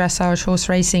jumping, dressage, horse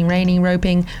racing, reining,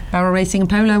 roping, barrel racing, and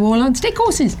polo all on stick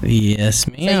horses. Yes,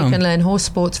 ma'am. So you can learn horse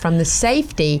sports from the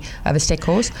safety of a stick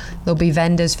horse. There'll be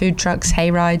vendors, food trucks,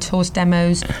 hay rides, horse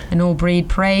demos, an all-breed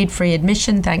parade, free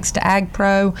admission thanks to Ag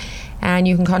Pro. And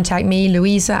you can contact me,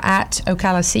 Louisa, at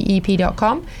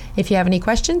ocalacep.com. If you have any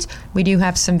questions, we do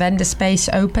have some vendor space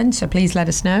open, so please let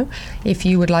us know if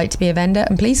you would like to be a vendor.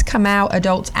 And please come out,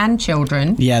 adults and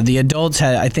children. Yeah, the adults,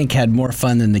 I think, had more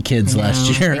fun than the kids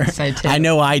last year. I think so too. I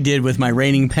know I did with my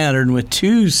reining pattern with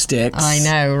 2 sticks. I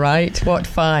know, right? What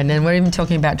fun. And we're even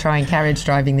talking about trying carriage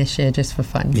driving this year just for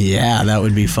fun. Yeah, that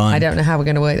would be fun. I don't know how we're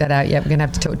going to work that out yet. We're going to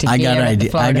have to talk to Gia at the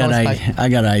Florida Horse Park. I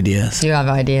got ideas. You have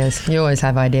ideas. You always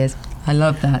have ideas. I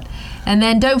love that. And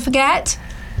then don't forget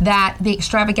that the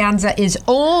extravaganza is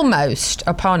almost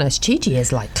upon us. Gigi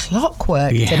is like clockwork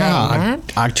today, man.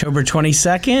 October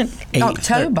 22nd.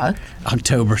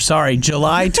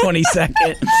 July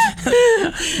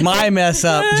 22nd. My mess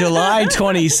up. July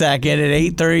 22nd at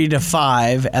 8:30 to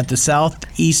 5 at the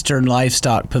Southeastern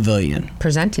Livestock Pavilion.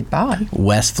 Presented by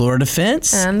West Florida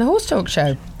Fence and the Horse Talk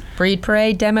Show. Breed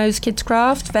parade, demos, kids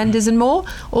craft, vendors and more,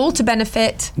 all to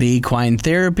benefit the Equine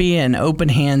Therapy and Open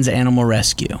Hands Animal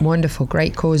Rescue. Wonderful,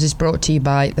 great causes brought to you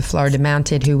by the Florida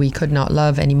Mounted, who we could not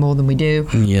love any more than we do.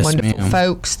 Yes, wonderful ma'am.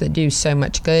 folks that do so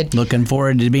much good. Looking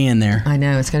forward to being there. I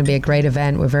know, it's going to be a great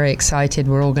event. We're very excited.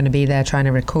 We're all going to be there trying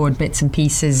to record bits and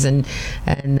pieces and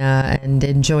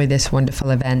enjoy this wonderful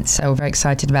event. So we're very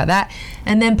excited about that.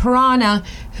 And then Piranha,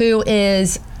 who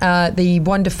is the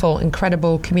wonderful,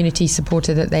 incredible community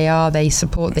supporter that they are. They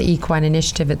support the Equine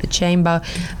Initiative at the Chamber.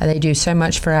 They do so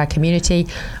much for our community.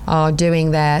 Are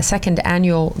doing their 2nd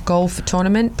annual golf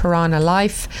tournament, Piranha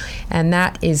Life, and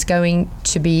that is going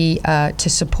to be to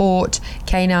support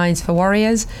Canines for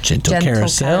Warriors, Gentle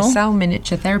Carousel,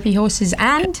 miniature therapy horses,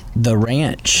 and the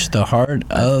ranch, the heart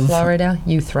of Florida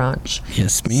Youth Ranch.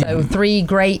 Yes, ma'am. So 3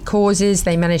 great causes.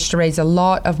 They managed to raise a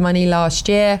lot of money last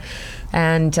year.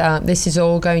 And this is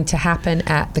all going to happen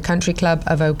at the Country Club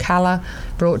of Ocala,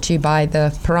 brought to you by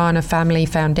the Piranha Family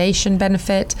Foundation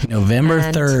benefit. November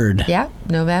 3rd. Yeah,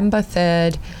 November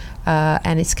 3rd.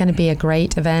 And it's going to be a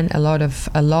great event, a lot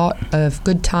of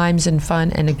good times and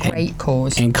fun, and a great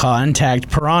cause. And contact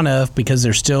Piranha because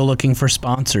they're still looking for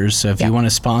sponsors. So if you want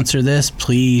to sponsor this,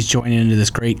 please join into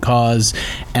this great cause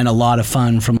and a lot of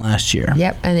fun from last year.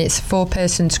 Yep, and it's a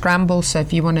 4-person scramble. So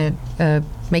if you want to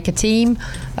make a team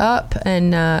up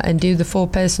and do the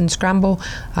 4-person scramble,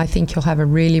 I think you'll have a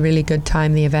really, really good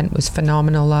time. The event was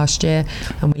phenomenal last year,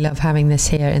 and we love having this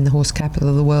here in the horse capital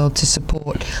of the world to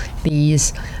support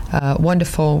these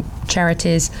wonderful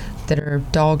charities that are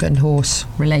dog and horse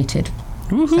related.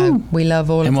 So we love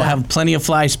all of that. And we'll have plenty of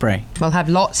fly spray. We'll have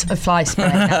lots of fly spray,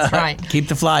 that's right. Keep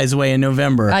the flies away in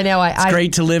November. I know. It's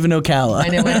great to live in Ocala. I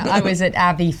know. When I was at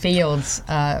Abbey Fields,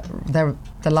 the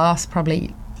last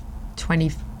probably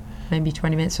 20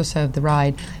 minutes or so of the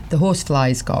ride, the horse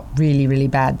flies got really, really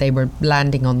bad. They were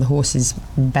landing on the horses'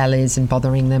 bellies and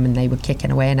bothering them, and they were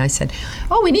kicking away. And I said,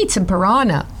 "Oh, we need some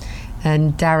Piranha."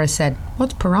 And Dara said,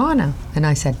 "What's Piranha?" And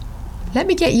I said, let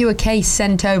me get you a case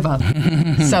sent over.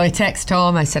 So I text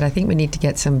Tom. I said, I think we need to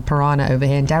get some piranha over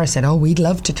here. And Dara said, oh, we'd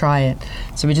love to try it.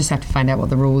 So we just have to find out what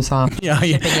the rules are.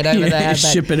 Shipping it over there.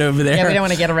 Ship it over there. Yeah, we don't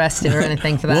want to get arrested or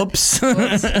anything for that. Whoops.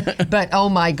 But oh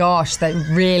my gosh, they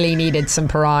really needed some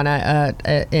piranha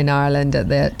in Ireland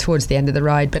towards the end of the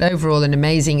ride. But overall, an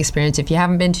amazing experience. If you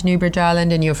haven't been to Newbridge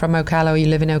Island and you're from Ocala or you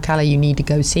live in Ocala, you need to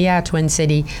go see our Twin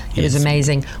City. It was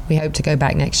amazing. We hope to go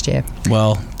back next year.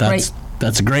 Well,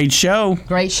 that's a great show.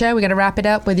 Great show. We're going to wrap it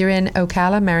up whether you're in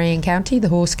Ocala, Marion County, the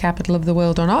horse capital of the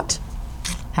world or not.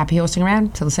 Happy horsing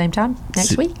around till the same time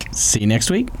next week. See you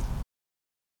next week.